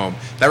buying a home,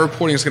 that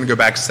reporting is going to go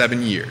back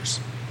 7 years,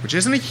 which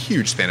isn't a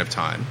huge span of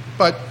time,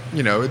 but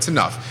it's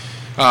enough.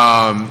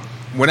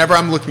 Whenever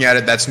I'm looking at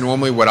it, that's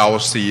normally what I will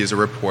see as a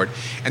report.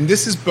 And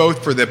this is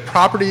both for the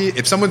property.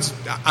 If someone's,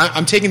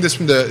 I'm taking this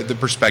from the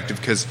perspective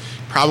because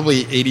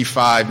probably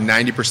 85,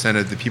 90%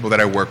 of the people that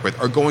I work with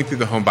are going through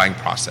the home buying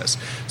process.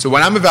 So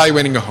when I'm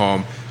evaluating a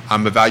home,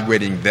 I'm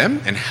evaluating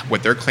them and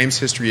what their claims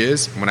history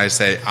is. When I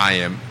say I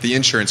am, the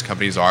insurance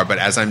companies are, but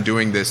as I'm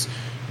doing this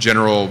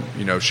general,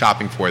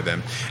 shopping for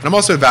them. And I'm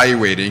also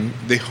evaluating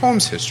the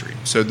home's history.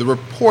 So the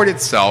report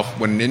itself,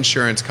 when an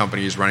insurance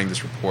company is running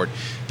this report,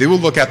 they will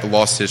look at the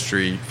loss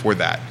history for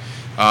that.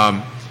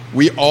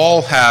 We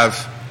all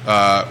have,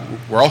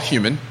 we're all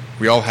human.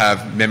 We all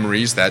have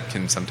memories that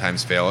can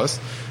sometimes fail us.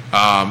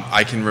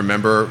 I can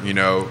remember,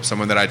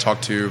 someone that I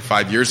talked to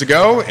 5 years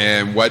ago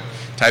and what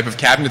type of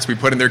cabinets we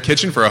put in their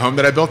kitchen for a home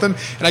that I built them,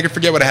 and I could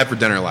forget what I had for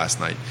dinner last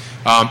night.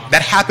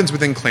 That happens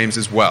within claims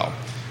as well.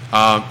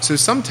 So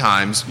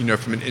sometimes,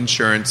 from an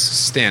insurance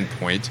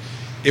standpoint,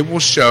 it will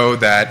show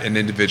that an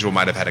individual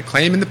might have had a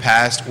claim in the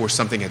past or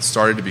something had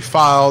started to be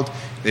filed.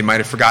 They might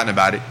have forgotten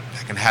about it.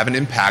 That can have an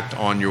impact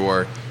on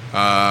your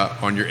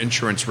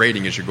insurance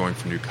rating as you're going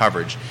for new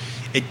coverage.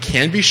 It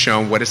can be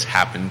shown what has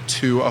happened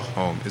to a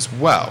home as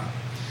well.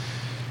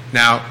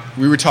 Now,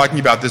 we were talking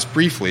about this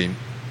briefly.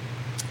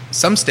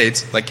 Some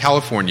states, like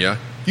California,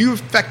 you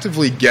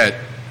effectively get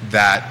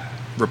that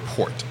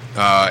report.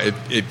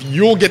 If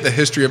you'll get the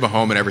history of a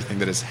home and everything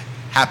that has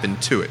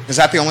happened to it. Is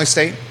that the only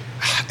state?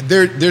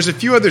 There's a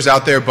few others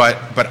out there, but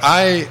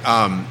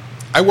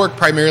I work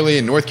primarily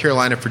in North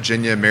Carolina,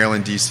 Virginia,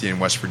 Maryland, D.C.,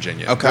 and West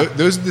Virginia. Okay.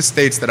 Those are the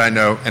states that I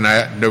know, and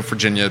I know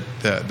Virginia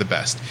the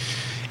best.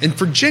 In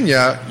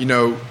Virginia,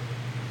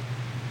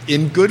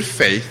 in good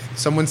faith,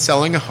 someone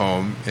selling a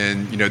home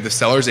and, the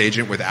seller's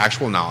agent with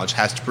actual knowledge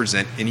has to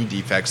present any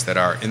defects that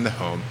are in the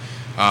home.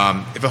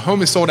 If a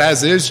home is sold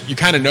as is, you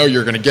kind of know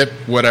you're going to get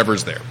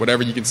whatever's there.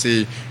 Whatever you can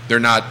see, they're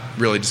not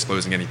really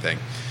disclosing anything.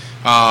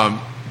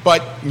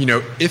 But,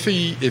 if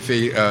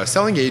a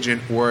selling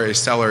agent or a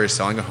seller is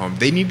selling a home,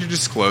 they need to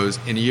disclose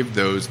any of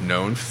those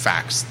known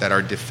facts that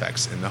are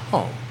defects in the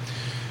home.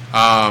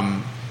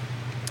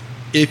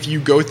 If you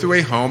go through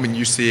a home and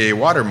you see a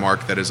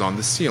watermark that is on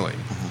the ceiling,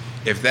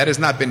 if that has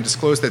not been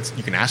disclosed,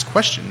 you can ask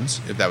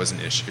questions if that was an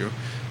issue.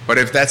 But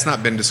if that's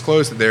not been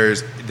disclosed, that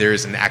there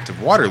is an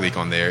active water leak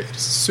on there, it's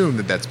assumed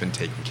that that's been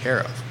taken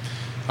care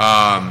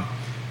of.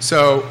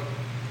 So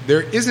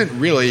there isn't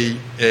really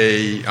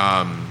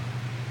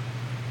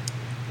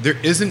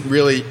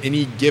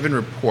any given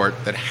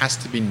report that has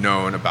to be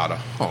known about a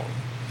home.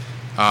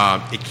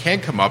 It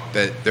can come up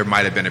that there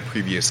might have been a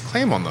previous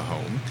claim on the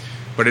home,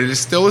 but it is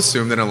still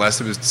assumed that unless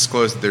it was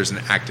disclosed that there's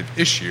an active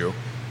issue,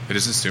 it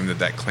is assumed that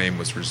that claim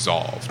was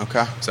resolved.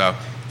 Okay. So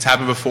it's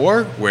happened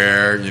before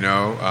where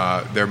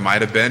there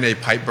might have been a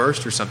pipe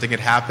burst or something had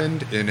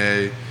happened in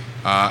a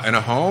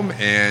home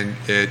and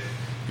it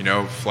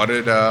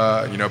flooded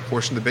a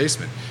portion of the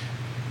basement.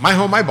 My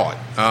home I bought.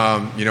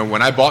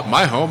 When I bought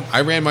my home,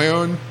 I ran my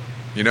own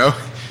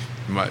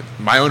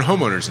my own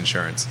homeowner's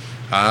insurance,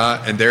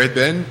 and there had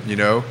been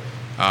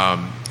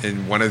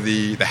in one of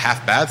the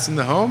half baths in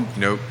the home,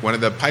 one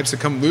of the pipes had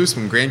come loose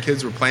when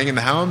grandkids were playing in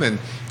the home, and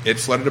it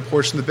flooded a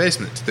portion of the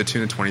basement to the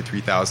tune of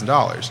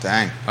 $23,000.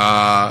 Dang.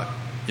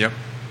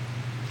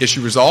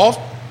 Issue resolved.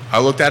 I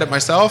looked at it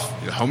myself.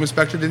 The home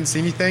inspector didn't see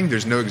anything.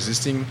 There's no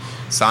existing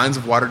signs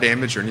of water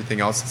damage or anything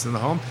else that's in the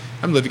home.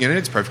 I'm living in it.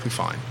 It's perfectly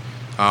fine.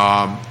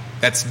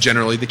 that's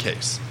generally the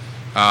case.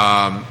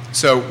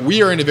 So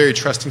we are in a very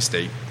trusting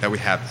state that we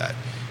have that.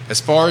 As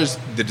far as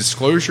the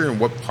disclosure and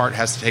what part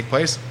has to take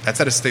place,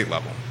 that's at a state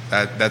level.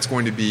 That's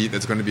going to be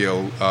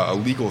a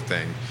legal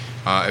thing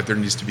if there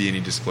needs to be any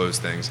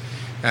disclosed things.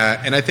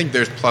 And I think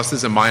there's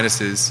pluses and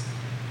minuses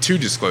to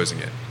disclosing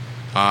it.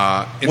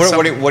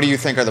 What do you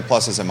think are the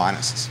pluses and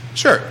minuses?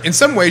 Sure. In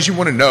some ways, you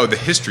want to know the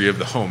history of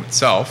the home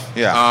itself.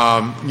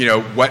 Yeah.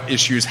 What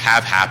issues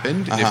have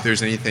happened, if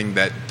there's anything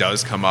that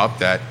does come up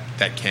that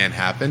can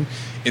happen.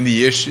 In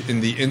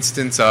the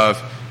instance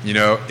of,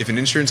 if an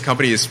insurance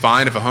company is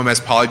fine if a home has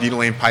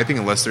polybutylene piping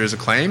unless there is a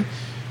claim,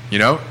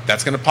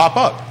 that's going to pop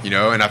up.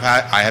 And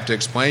I have to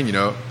explain,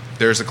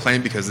 there's a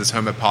claim because this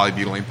home had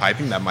polybutylene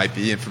piping. That might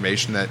be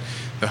information that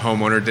the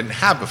homeowner didn't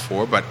have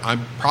before, but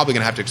I'm probably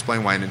going to have to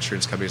explain why an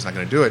insurance company is not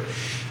going to do it.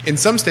 In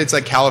some states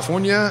like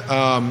California,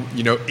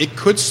 it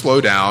could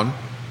slow down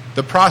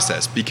the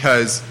process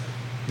because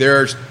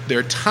there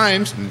are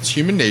times, and it's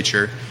human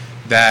nature,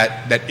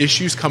 that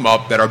issues come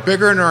up that are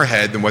bigger in our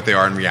head than what they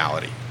are in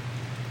reality.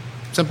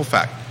 Simple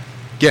fact.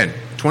 Again,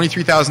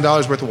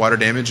 $23,000 worth of water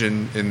damage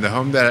in the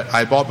home that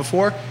I bought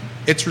before.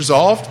 It's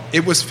resolved.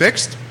 It was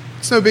fixed.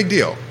 It's no big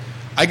deal.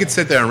 I could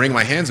sit there and wring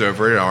my hands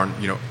over it on,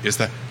 is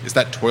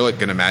that toilet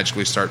going to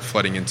magically start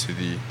flooding into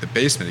the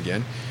basement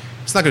again?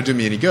 It's not going to do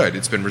me any good.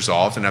 It's been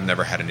resolved, and I've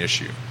never had an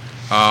issue.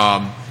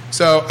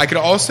 So I could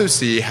also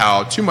see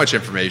how too much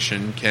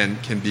information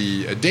can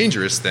be a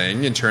dangerous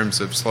thing in terms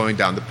of slowing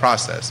down the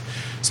process.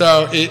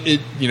 So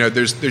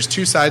there's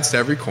two sides to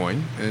every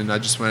coin, and I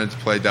just wanted to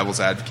play devil's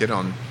advocate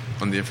on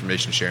the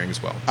information sharing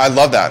as well. I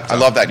love that. So, I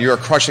love that. You are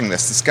crushing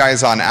this. This guy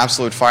is on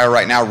absolute fire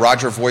right now.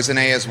 Roger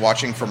Voisinay is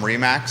watching from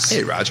Remax.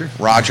 Hey, Roger.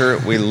 Roger,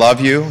 we love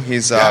you.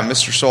 He's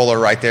Mr. Solar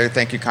right there.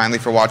 Thank you kindly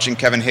for watching.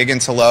 Kevin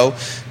Higgins, hello.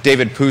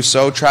 David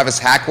Puso, Travis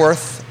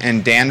Hackworth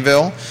in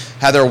Danville.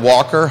 Heather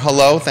Walker,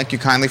 hello. Thank you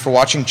kindly for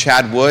watching.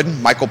 Chad Wood,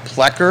 Michael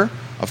Plecker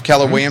of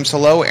Keller Williams,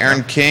 hello.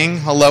 Aaron King,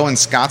 hello in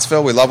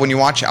Scottsville. We love when you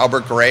watch.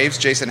 Albert Graves,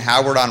 Jason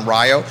Howard on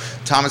Rio,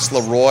 Thomas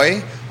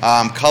Leroy,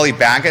 Cully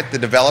Baggett, the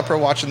developer,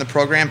 watching the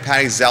program.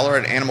 Patty Zeller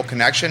at Animal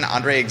Connection.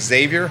 Andre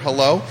Xavier,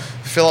 hello.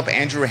 Philip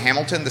Andrew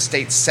Hamilton, the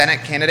state Senate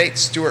candidate.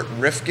 Stuart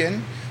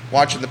Rifkin,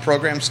 watching the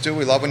program. Stu,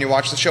 we love when you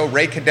watch the show.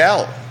 Ray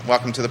Cadell,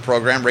 welcome to the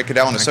program. Ray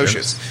Cadell and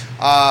Associates.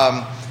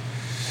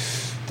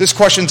 This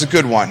question's a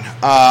good one.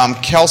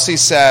 Kelsey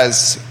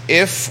says,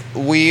 if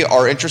we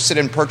are interested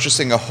in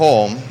purchasing a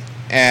home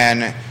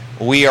and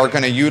we are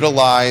going to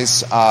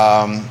utilize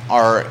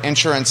our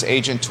insurance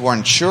agent to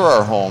insure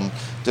our home,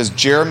 does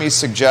Jeremy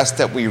suggest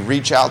that we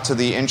reach out to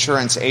the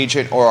insurance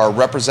agent or our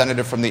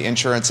representative from the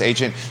insurance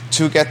agent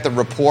to get the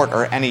report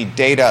or any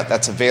data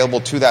that's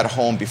available to that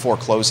home before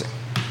closing?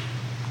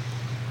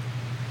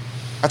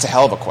 That's a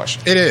hell of a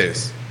question. It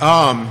is.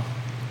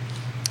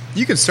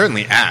 You can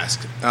certainly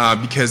ask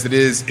because it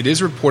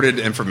is reported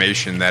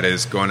information that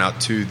is going out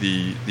to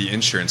the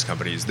insurance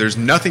companies. There's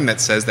nothing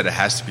that says that it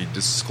has to be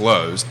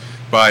disclosed,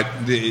 but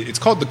it's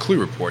called the clue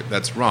report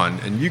that's run,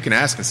 and you can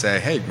ask and say,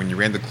 hey, when you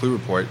ran the clue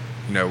report,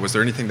 was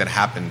there anything that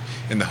happened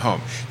in the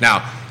home?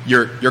 Now,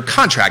 your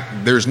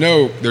contract, there's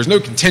no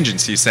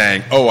contingency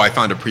saying, oh, I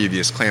found a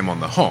previous claim on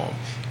the home.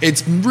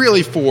 It's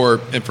really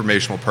for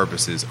informational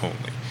purposes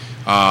only.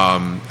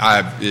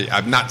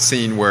 I've not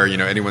seen where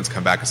anyone's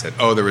come back and said,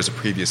 oh, there was a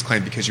previous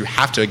claim, because you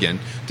have to, again,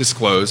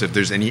 disclose if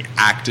there's any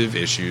active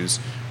issues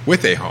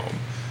with a home.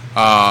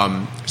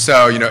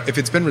 So if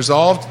it's been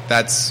resolved,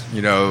 that's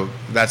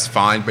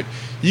fine, but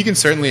you can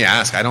certainly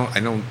ask.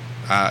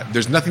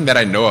 There's nothing that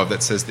I know of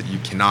that says that you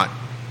cannot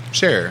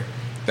share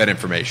that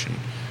information.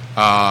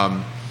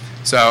 I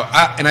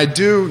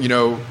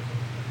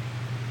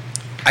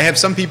have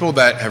some people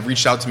that have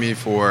reached out to me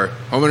for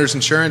homeowners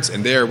insurance,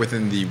 and they are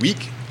within the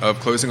week of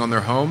closing on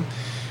their home.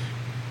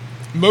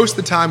 Most of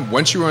the time,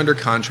 once you are under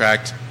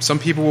contract, some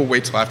people will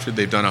wait till after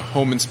they've done a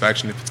home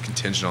inspection if it's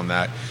contingent on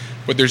that.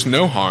 But there's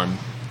no harm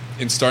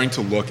in starting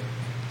to look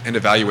and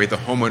evaluate the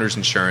homeowner's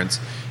insurance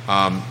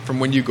from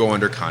when you go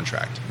under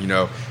contract.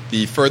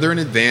 The further in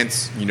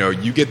advance,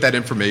 you get that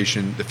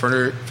information, the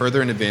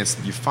further in advance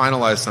that you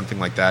finalize something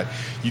like that,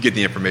 you get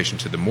the information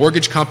to the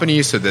mortgage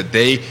company so that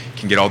they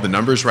can get all the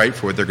numbers right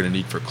for what they're going to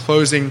need for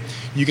closing.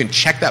 You can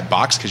check that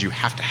box because you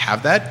have to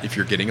have that if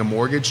you're getting a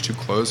mortgage to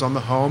close on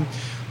the home.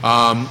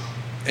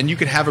 And you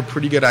can have a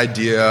pretty good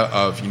idea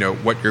of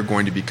what you're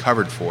going to be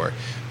covered for.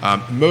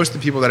 Most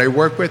of the people that I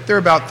work with, they're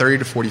about 30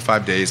 to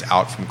 45 days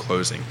out from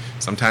closing.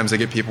 Sometimes I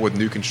get people with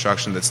new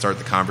construction that start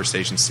the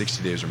conversation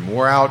 60 days or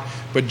more out,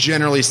 but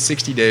generally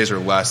 60 days or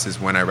less is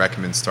when I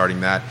recommend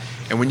starting that.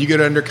 And when you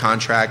get under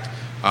contract,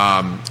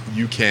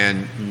 you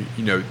can,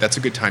 that's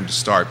a good time to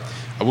start.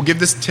 I will give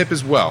this tip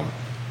as well.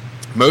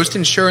 Most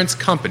insurance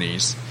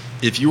companies,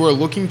 if you are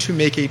looking to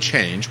make a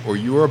change or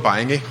you are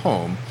buying a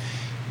home,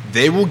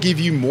 they will give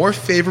you more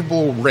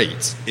favorable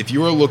rates if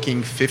you are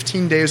looking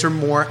 15 days or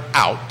more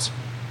out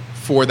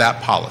for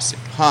that policy.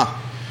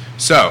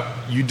 So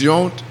you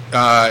don't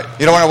want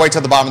to wait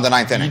till the bottom of the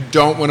ninth inning. You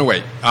don't want to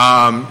wait.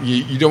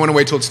 You don't want to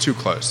wait till it's too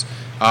close.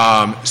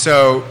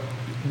 So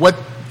what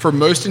for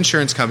most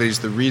insurance companies,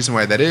 the reason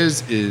why that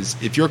is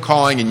if you're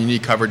calling and you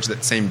need coverage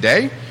that same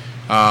day,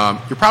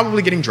 you're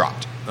probably getting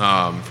dropped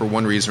for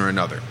one reason or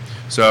another.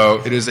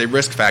 So it is a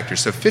risk factor.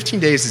 So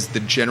 15 days is the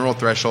general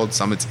threshold.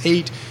 Some it's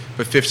 8,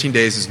 but 15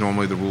 days is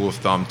normally the rule of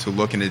thumb to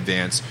look in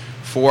advance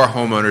for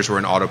homeowners or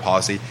an auto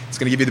policy. It's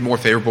going to give you the more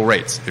favorable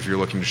rates if you're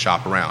looking to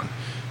shop around.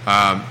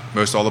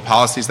 Most all the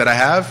policies that I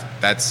have,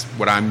 that's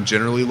what I'm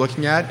generally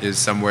looking at, is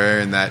somewhere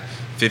in that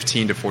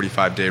 15 to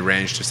 45 day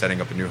range to setting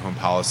up a new home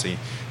policy.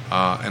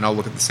 And I'll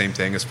look at the same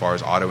thing as far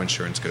as auto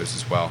insurance goes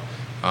as well.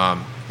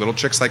 Little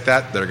tricks like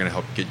that are going to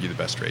help get you the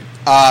best rate.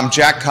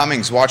 Jack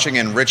Cummings watching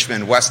in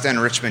Richmond, West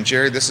End, Richmond.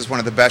 Jerry, this is one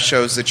of the best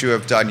shows that you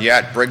have done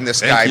yet. Bring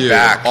this guy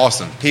back.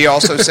 Awesome. He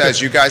also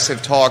says you guys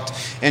have talked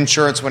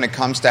insurance when it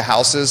comes to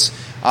houses.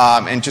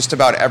 And just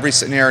about every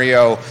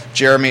scenario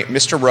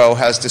Mr. Rowe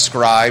has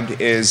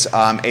described is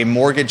a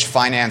mortgage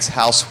finance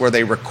house where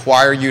they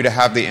require you to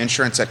have the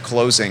insurance at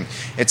closing.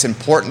 It's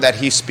important that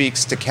he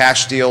speaks to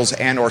cash deals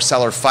and or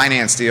seller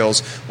finance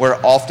deals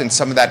where often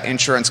some of that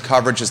insurance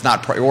coverage is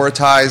not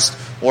prioritized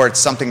or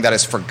it's something that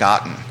is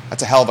forgotten.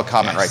 That's a hell of a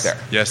comment right there.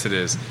 Yes, it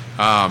is.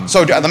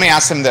 So let me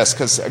ask him this,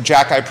 because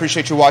Jack, I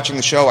appreciate you watching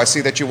the show. I see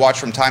that you watch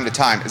from time to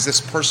time. Is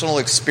this personal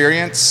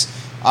experience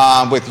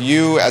with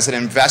you as an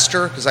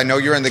investor? Because I know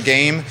you're in the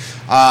game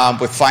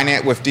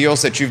with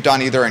deals that you've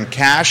done either in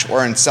cash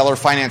or in seller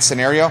finance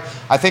scenario.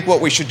 I think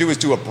what we should do is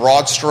do a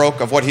broad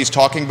stroke of what he's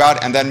talking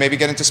about and then maybe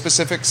get into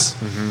specifics.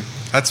 Mm-hmm.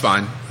 That's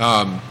fine.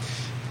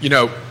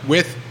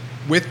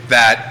 With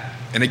that,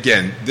 and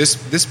again,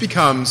 this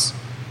becomes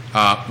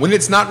when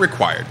it's not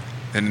required.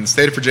 And in the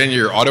state of Virginia,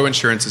 your auto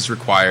insurance is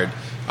required.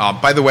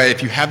 By the way,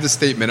 if you have the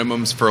state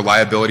minimums for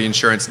liability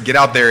insurance, get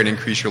out there and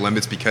increase your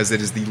limits because it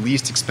is the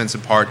least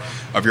expensive part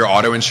of your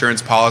auto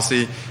insurance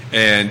policy,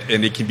 and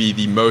it can be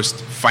the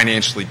most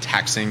financially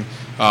taxing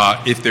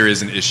if there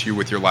is an issue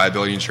with your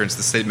liability insurance.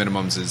 The state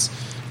minimums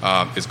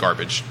is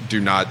garbage. Do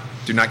not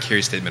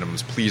carry state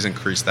minimums. Please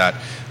increase that.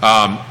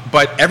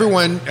 But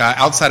everyone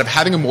outside of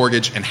having a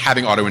mortgage and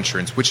having auto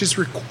insurance, which is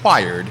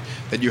required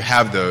that you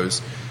have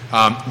those,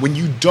 when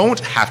you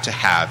don't have to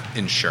have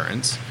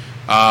insurance,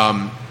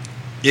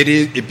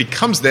 it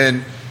becomes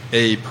then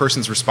a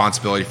person's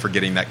responsibility for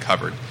getting that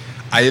covered.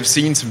 I have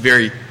seen some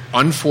very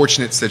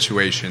unfortunate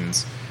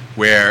situations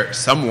where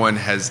someone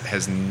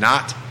has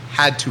not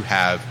had to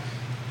have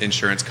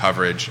insurance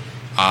coverage,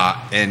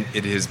 and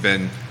it has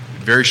been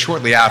very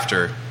shortly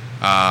after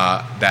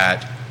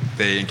that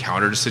they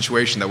encountered a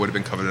situation that would have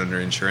been covered under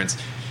insurance,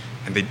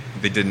 and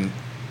they didn't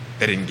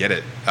get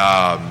it,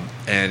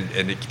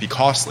 and it can be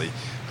costly.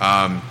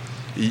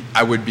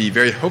 I would be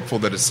very hopeful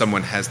that if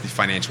someone has the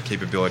financial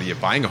capability of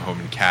buying a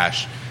home in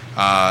cash,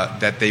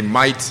 that they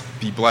might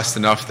be blessed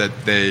enough that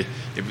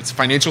if it's a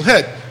financial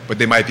hit, but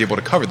they might be able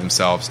to cover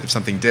themselves if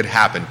something did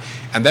happen.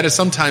 And that is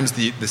sometimes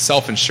the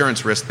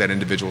self-insurance risk that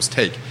individuals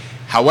take.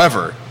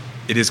 However,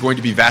 it is going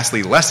to be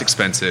vastly less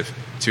expensive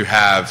to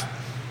have,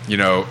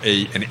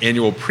 an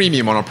annual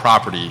premium on a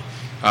property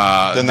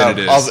than it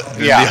is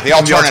the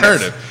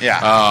alternative.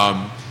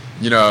 Yeah.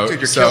 Dude,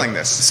 you're killing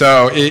this.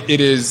 So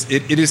it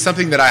is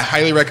something that I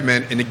highly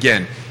recommend. And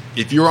again,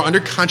 if you are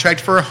under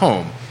contract for a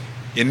home,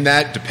 in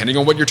that, depending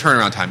on what your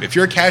turnaround time, if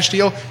you're a cash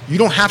deal, you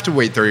don't have to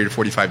wait 30 to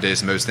 45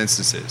 days in most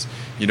instances.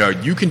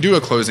 You can do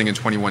a closing in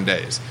 21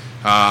 days.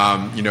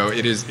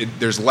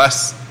 There's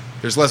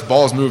less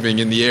balls moving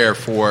in the air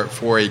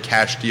for a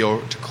cash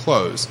deal to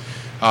close.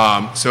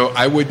 So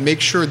I would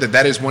make sure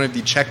that is one of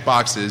the check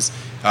boxes.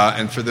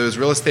 And for those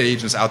real estate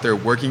agents out there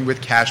working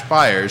with cash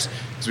buyers,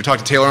 as we talked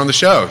to Taylor on the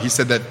show, he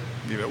said that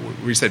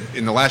we said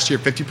in the last year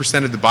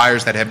 50% of the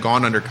buyers that have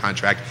gone under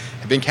contract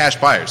have been cash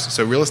buyers.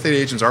 So real estate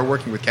agents are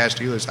working with cash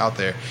dealers out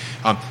there.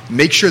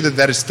 Make sure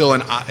that is still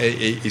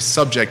a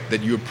subject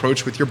that you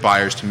approach with your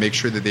buyers to make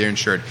sure that they're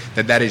insured,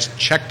 that is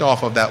checked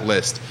off of that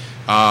list.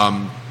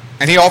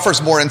 And he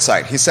offers more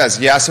insight. He says,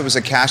 yes, it was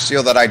a cash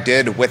deal that I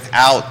did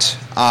without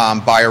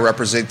buyer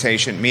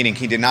representation, meaning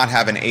he did not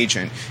have an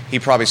agent. He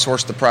probably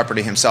sourced the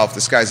property himself.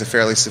 This guy's a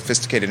fairly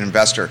sophisticated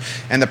investor.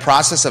 In the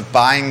process of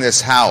buying this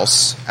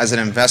house as an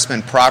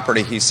investment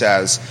property, he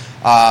says,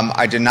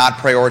 I did not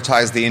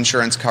prioritize the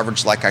insurance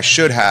coverage like I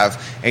should have.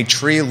 A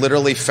tree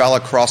literally fell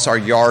across our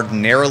yard,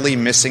 narrowly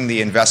missing the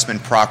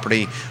investment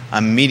property.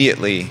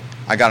 Immediately,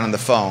 I got on the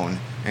phone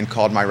and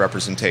called my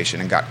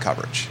representation and got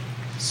coverage.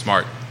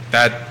 Smart.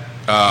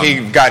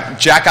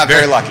 Jack got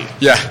very lucky.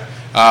 Yeah.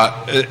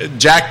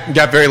 Jack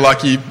got very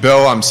lucky.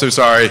 Bill, I'm so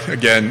sorry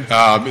again.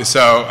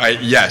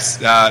 Yes,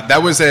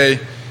 that was a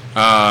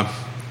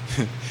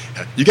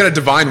you got a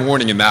divine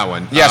warning in that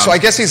one. Yeah, so I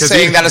guess he's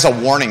saying that as a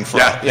warning for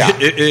us. Yeah.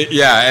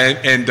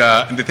 And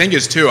the thing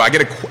is too, I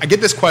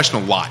get this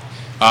question a lot.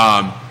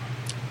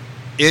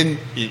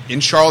 In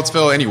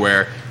Charlottesville,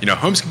 anywhere,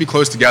 homes can be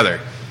close together.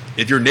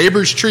 If your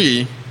neighbor's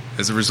tree,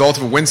 as a result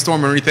of a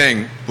windstorm or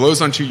anything,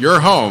 blows onto your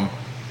home,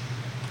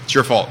 it's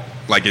your fault.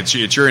 Like it's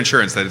your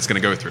insurance that it's going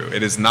to go through.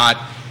 It is not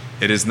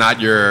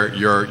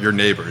your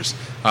neighbor's.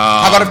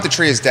 How about if the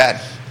tree is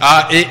dead?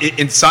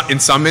 In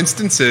some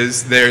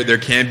instances, there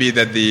can be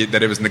that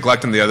it was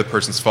neglect on the other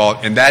person's fault,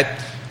 and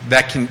that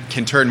that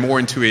can turn more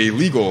into a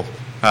legal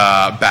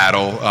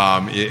battle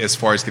as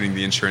far as getting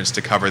the insurance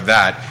to cover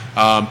that.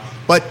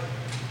 But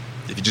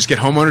if you just get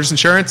homeowners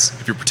insurance,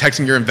 if you're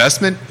protecting your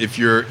investment, if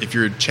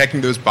you're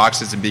checking those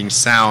boxes and being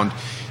sound,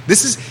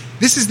 this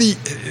is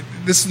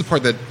the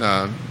part that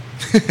I'm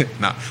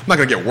not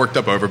going to get worked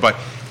up over, but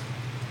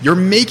you're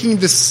making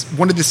this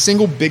one of the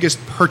single biggest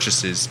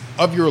purchases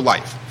of your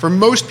life. For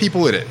most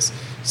people, it is.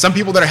 Some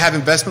people that have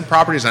investment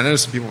properties, I know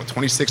some people with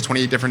 26,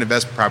 28 different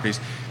investment properties,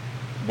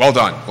 well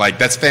done. Like,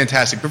 that's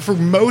fantastic. But for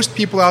most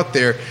people out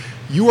there,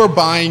 you are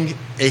buying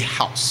a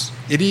house.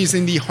 It is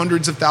in the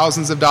hundreds of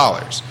thousands of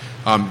dollars.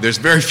 There's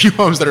very few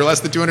homes that are less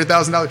than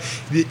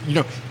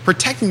 $200,000.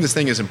 Protecting this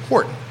thing is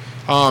important.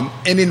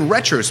 And in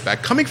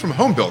retrospect, coming from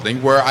home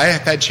building, where I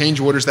have had change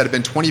orders that have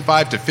been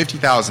 $25,000 to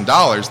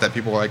 $50,000, that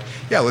people are like,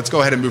 yeah, let's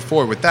go ahead and move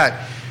forward with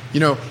that.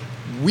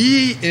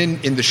 We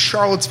in the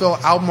Charlottesville,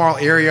 Albemarle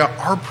area,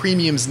 our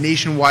premiums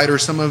nationwide are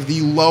some of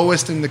the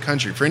lowest in the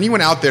country. For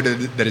anyone out there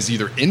that is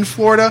either in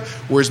Florida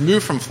or has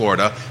moved from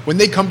Florida, when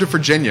they come to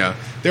Virginia,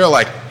 they're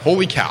like,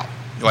 holy cow.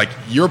 Like,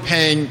 you're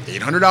paying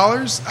 $800,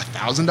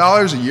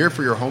 $1,000 a year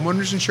for your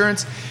homeowner's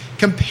insurance.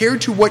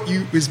 Compared to what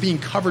is being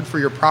covered for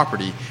your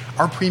property,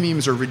 our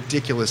premiums are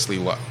ridiculously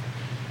low.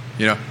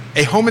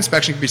 A home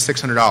inspection could be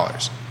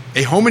 $600.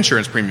 A home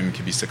insurance premium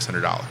could be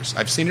 $600.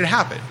 I've seen it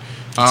happen.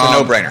 It's a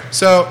no-brainer.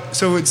 So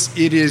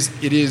it is.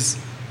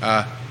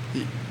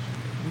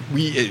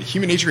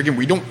 Human nature, again,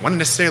 we don't want to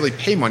necessarily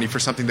pay money for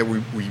something that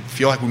we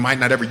feel like we might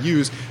not ever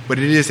use, but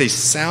it is a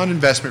sound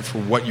investment for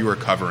what you are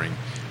covering.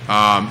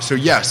 So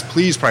yes,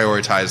 please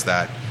prioritize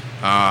that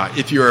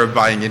if you are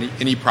buying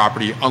any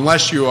property,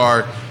 unless you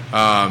are,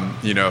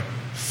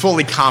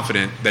 fully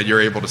confident that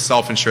you're able to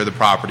self-insure the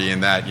property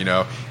and that,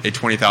 a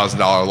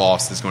 $20,000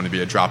 loss is going to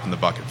be a drop in the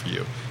bucket for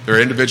you. There are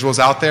individuals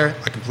out there,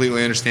 I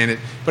completely understand it,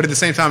 but at the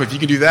same time, if you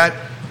can do that,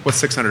 what's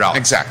 $600?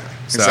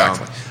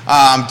 Exactly.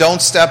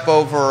 Don't step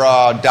over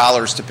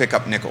dollars to pick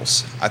up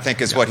nickels, I think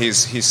is what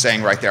he's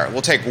saying right there.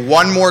 We'll take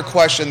one more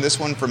question, this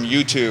one from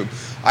YouTube.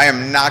 I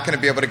am not going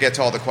to be able to get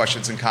to all the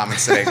questions and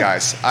comments today,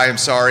 guys. I am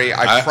sorry.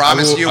 I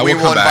promise we will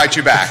invite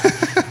you back.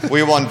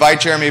 We will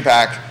invite Jeremy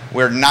back.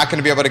 We're not going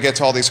to be able to get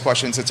to all these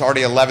questions. It's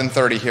already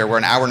 11:30 here. We're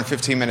an hour and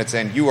 15 minutes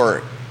in. You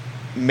are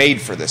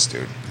made for this,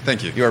 dude.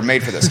 Thank you. You are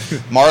made for this.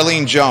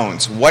 Marlene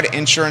Jones, what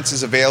insurance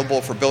is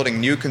available for building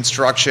new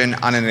construction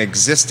on an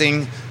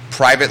existing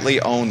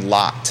privately owned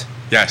lot?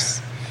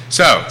 Yes.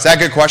 So, is that a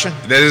good question?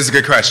 That is a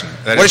good question.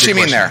 What does she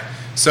mean there?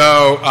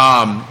 So,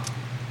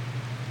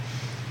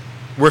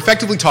 we're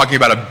effectively talking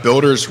about a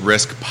builder's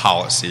risk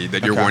policy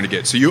that you're going to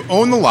get. So you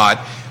own the lot.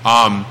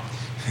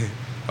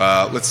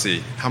 Let's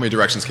see. How many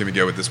directions can we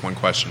go with this one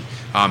question?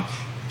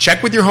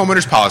 Check with your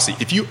homeowner's policy.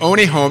 If you own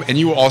a home and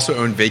you also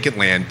own vacant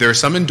land, there are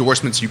some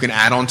endorsements you can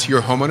add onto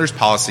your homeowner's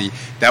policy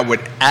that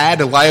would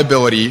add a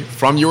liability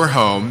from your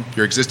home,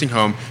 your existing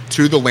home,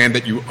 to the land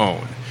that you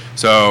own.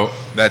 So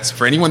that's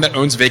for anyone that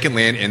owns vacant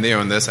land and they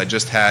own this. I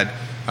just had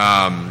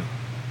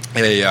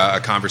a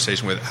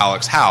conversation with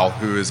Alex Howell,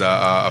 who is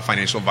a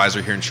financial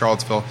advisor here in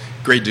Charlottesville.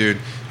 Great dude.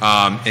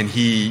 And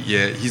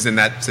he's in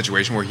that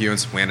situation where he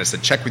owns some land. I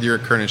said, check with your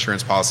current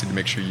insurance policy to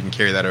make sure you can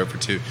carry that over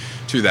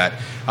to that.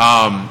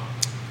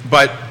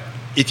 But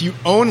if you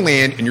own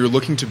land and you're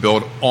looking to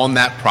build on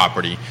that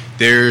property,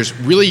 there's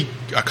really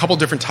a couple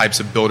different types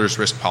of builder's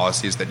risk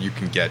policies that you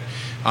can get.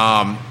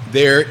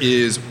 There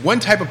is one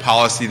type of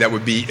policy that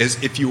would be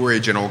as if you were a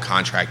general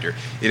contractor.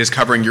 It is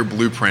covering your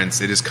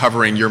blueprints. It is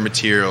covering your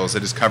materials.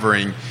 It is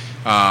covering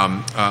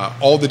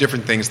all the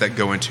different things that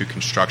go into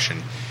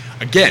construction.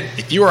 Again,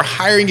 if you are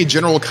hiring a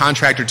general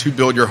contractor to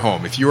build your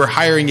home, if you are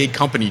hiring a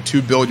company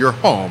to build your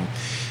home,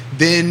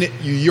 then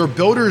your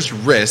builder's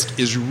risk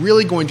is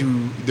really going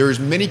to, there's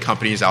many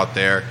companies out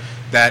there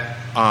that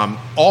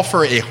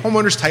offer a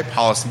homeowner's type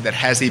policy that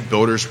has a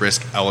builder's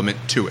risk element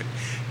to it.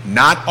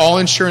 Not all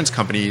insurance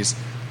companies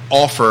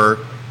offer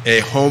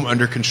a home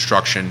under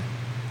construction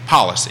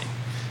policy,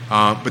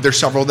 but there's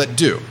several that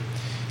do.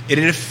 It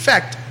in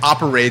effect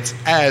operates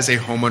as a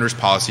homeowner's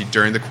policy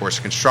during the course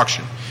of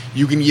construction.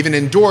 You can even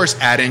endorse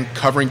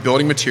covering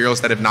building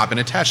materials that have not been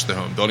attached to the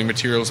home, building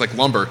materials like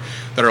lumber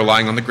that are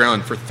lying on the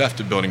ground for theft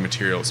of building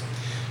materials.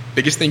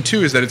 Biggest thing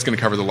too is that it's going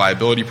to cover the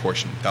liability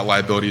portion. That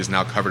liability is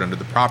now covered under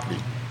the property,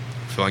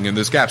 filling in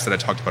those gaps that I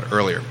talked about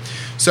earlier.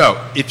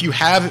 So if you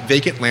have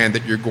vacant land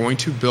that you're going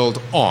to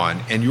build on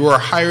and you are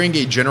hiring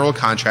a general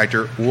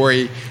contractor or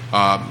a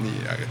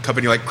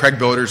company like Craig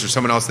Builders or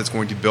someone else that's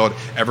going to build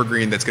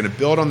Evergreen that's going to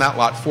build on that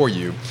lot for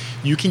you,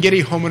 you can get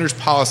a homeowner's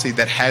policy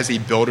that has a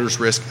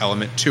builder's risk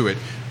element to it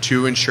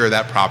to insure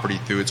that property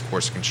through its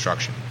course of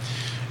construction.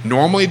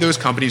 Normally those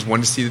companies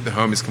want to see that the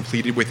home is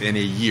completed within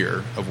a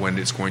year of when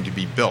it's going to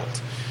be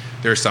built.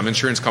 There are some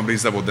insurance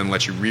companies that will then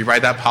let you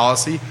rewrite that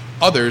policy.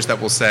 Others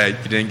that will say,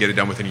 you didn't get it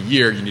done within a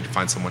year, you need to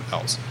find someone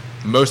else.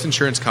 Most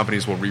insurance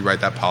companies will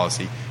rewrite that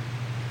policy.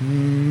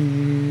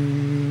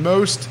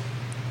 Most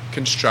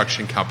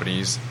construction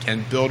companies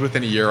can build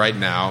within a year right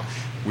now.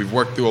 We've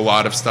worked through a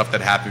lot of stuff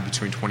that happened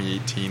between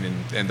 2018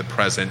 and the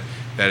present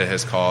that it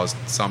has caused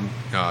some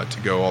to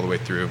go all the way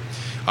through.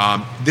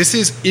 This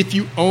is if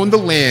you own the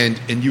land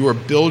and you are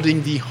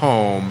building the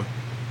home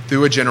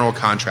through a general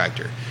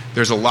contractor.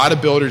 There's a lot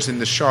of builders in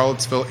the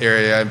Charlottesville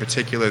area in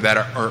particular that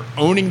are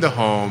owning the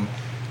home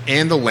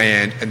and the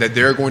land, and that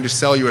they're going to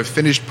sell you a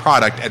finished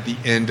product at the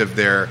end of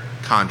their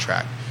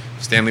contract.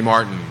 Stanley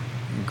Martin,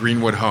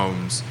 Greenwood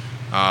Homes,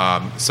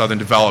 Southern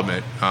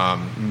Development,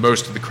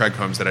 most of the Craig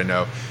homes that I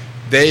know.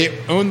 They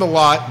own the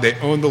lot, they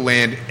own the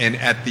land, and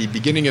at the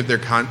beginning of their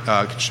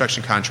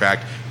construction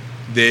contract,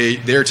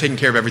 they're taking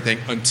care of everything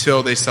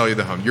until they sell you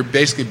the home. You're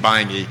basically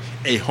buying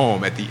a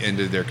home at the end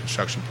of their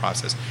construction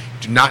process.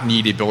 You do not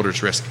need a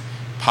builder's risk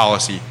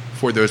policy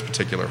for those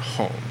particular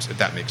homes, if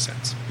that makes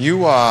sense.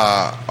 You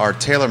are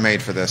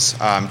tailor-made for this.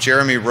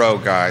 Jeremy Rowe,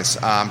 guys,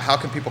 how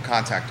can people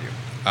contact you?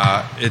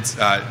 It's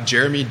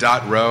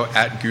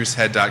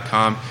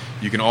jeremy.rowe@goosehead.com.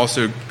 You can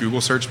also Google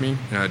search me,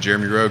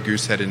 Jeremy Rowe,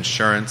 Goosehead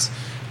Insurance.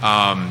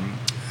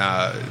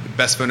 The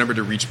best phone number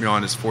to reach me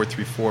on is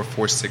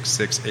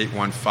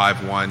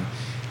 434-466-8151.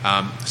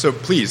 So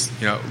please,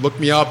 look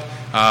me up.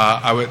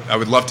 I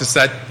would love to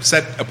set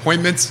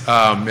appointments.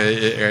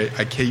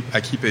 I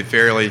keep a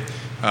fairly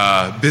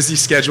busy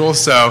schedule,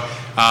 so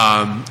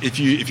if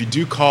you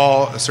do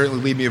call,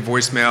 certainly leave me a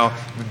voicemail.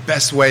 The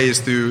best way is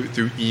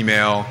through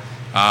email.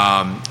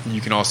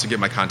 You can also get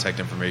my contact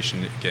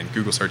information, again,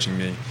 Google searching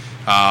me.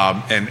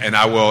 And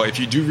I will, if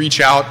you do reach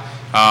out,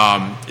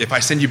 if I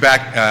send you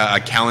back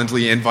a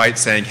Calendly invite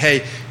saying,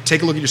 hey,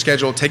 take a look at your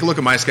schedule, take a look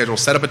at my schedule,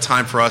 set up a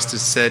time for us to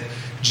sit,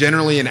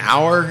 generally an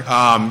hour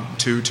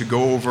to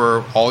go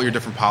over all your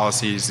different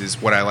policies is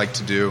what I like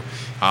to do.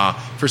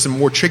 For some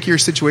more trickier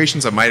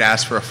situations, I might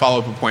ask for a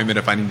follow-up appointment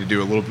if I need to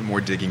do a little bit more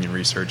digging and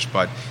research.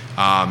 But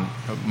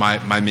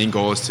my main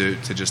goal is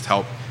to just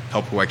help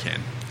who I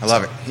can. I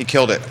love it. He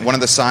killed it. One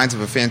of the signs of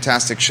a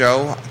fantastic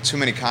show, too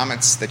many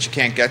comments that you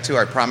can't get to.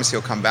 I promise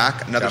he'll come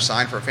back. Another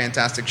sign for a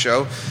fantastic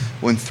show,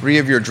 when 3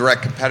 of your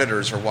direct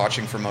competitors are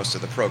watching for most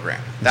of the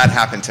program. That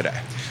happened today.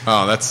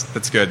 Oh,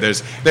 that's good.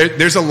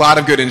 There's a lot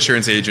of good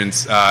insurance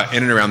agents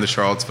in and around the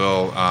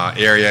Charlottesville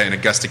area in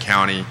Augusta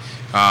County.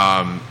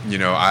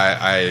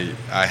 I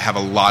have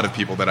a lot of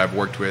people that I've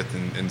worked with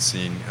and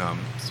seen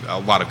a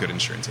lot of good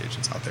insurance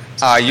agents out there.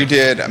 So, you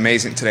did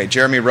amazing today.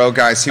 Jeremy Rowe,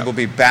 guys, he will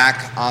be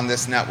back on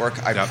this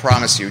network. I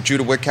promise you.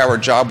 Judah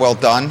Wickower, job well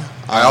done.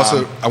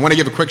 I want to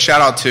give a quick shout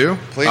out too.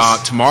 Please.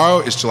 Tomorrow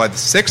is July the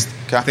 6th.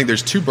 Okay. I think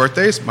there's 2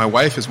 birthdays. My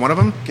wife is one of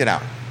them. Get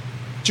out.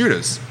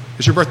 Judah's.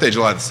 It's your birthday,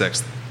 July the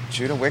 6th.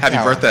 Judah Wickower.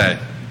 Happy birthday.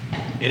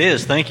 It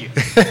is. Thank you.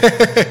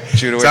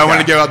 So I want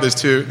to give out those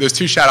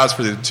two shout outs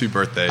for the 2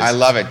 birthdays. I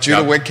love it.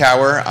 Judah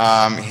Wickower,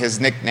 his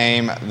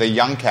nickname, the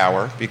Young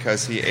Cower,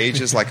 because he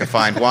ages like a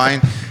fine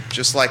wine,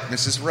 just like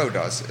Mrs. Rowe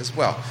does as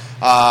well.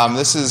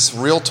 This is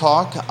Real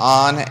Talk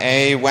on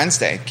a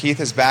Wednesday.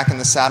 Keith is back in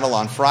the saddle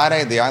on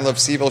Friday. The I Love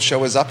CVille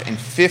show is up in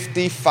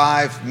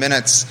 55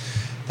 minutes.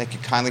 Thank you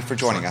kindly for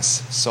joining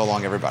us. So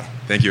long, everybody.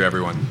 Thank you,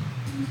 everyone.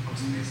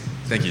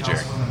 Thank you, Jerry.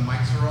 When the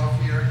mics are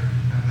off here.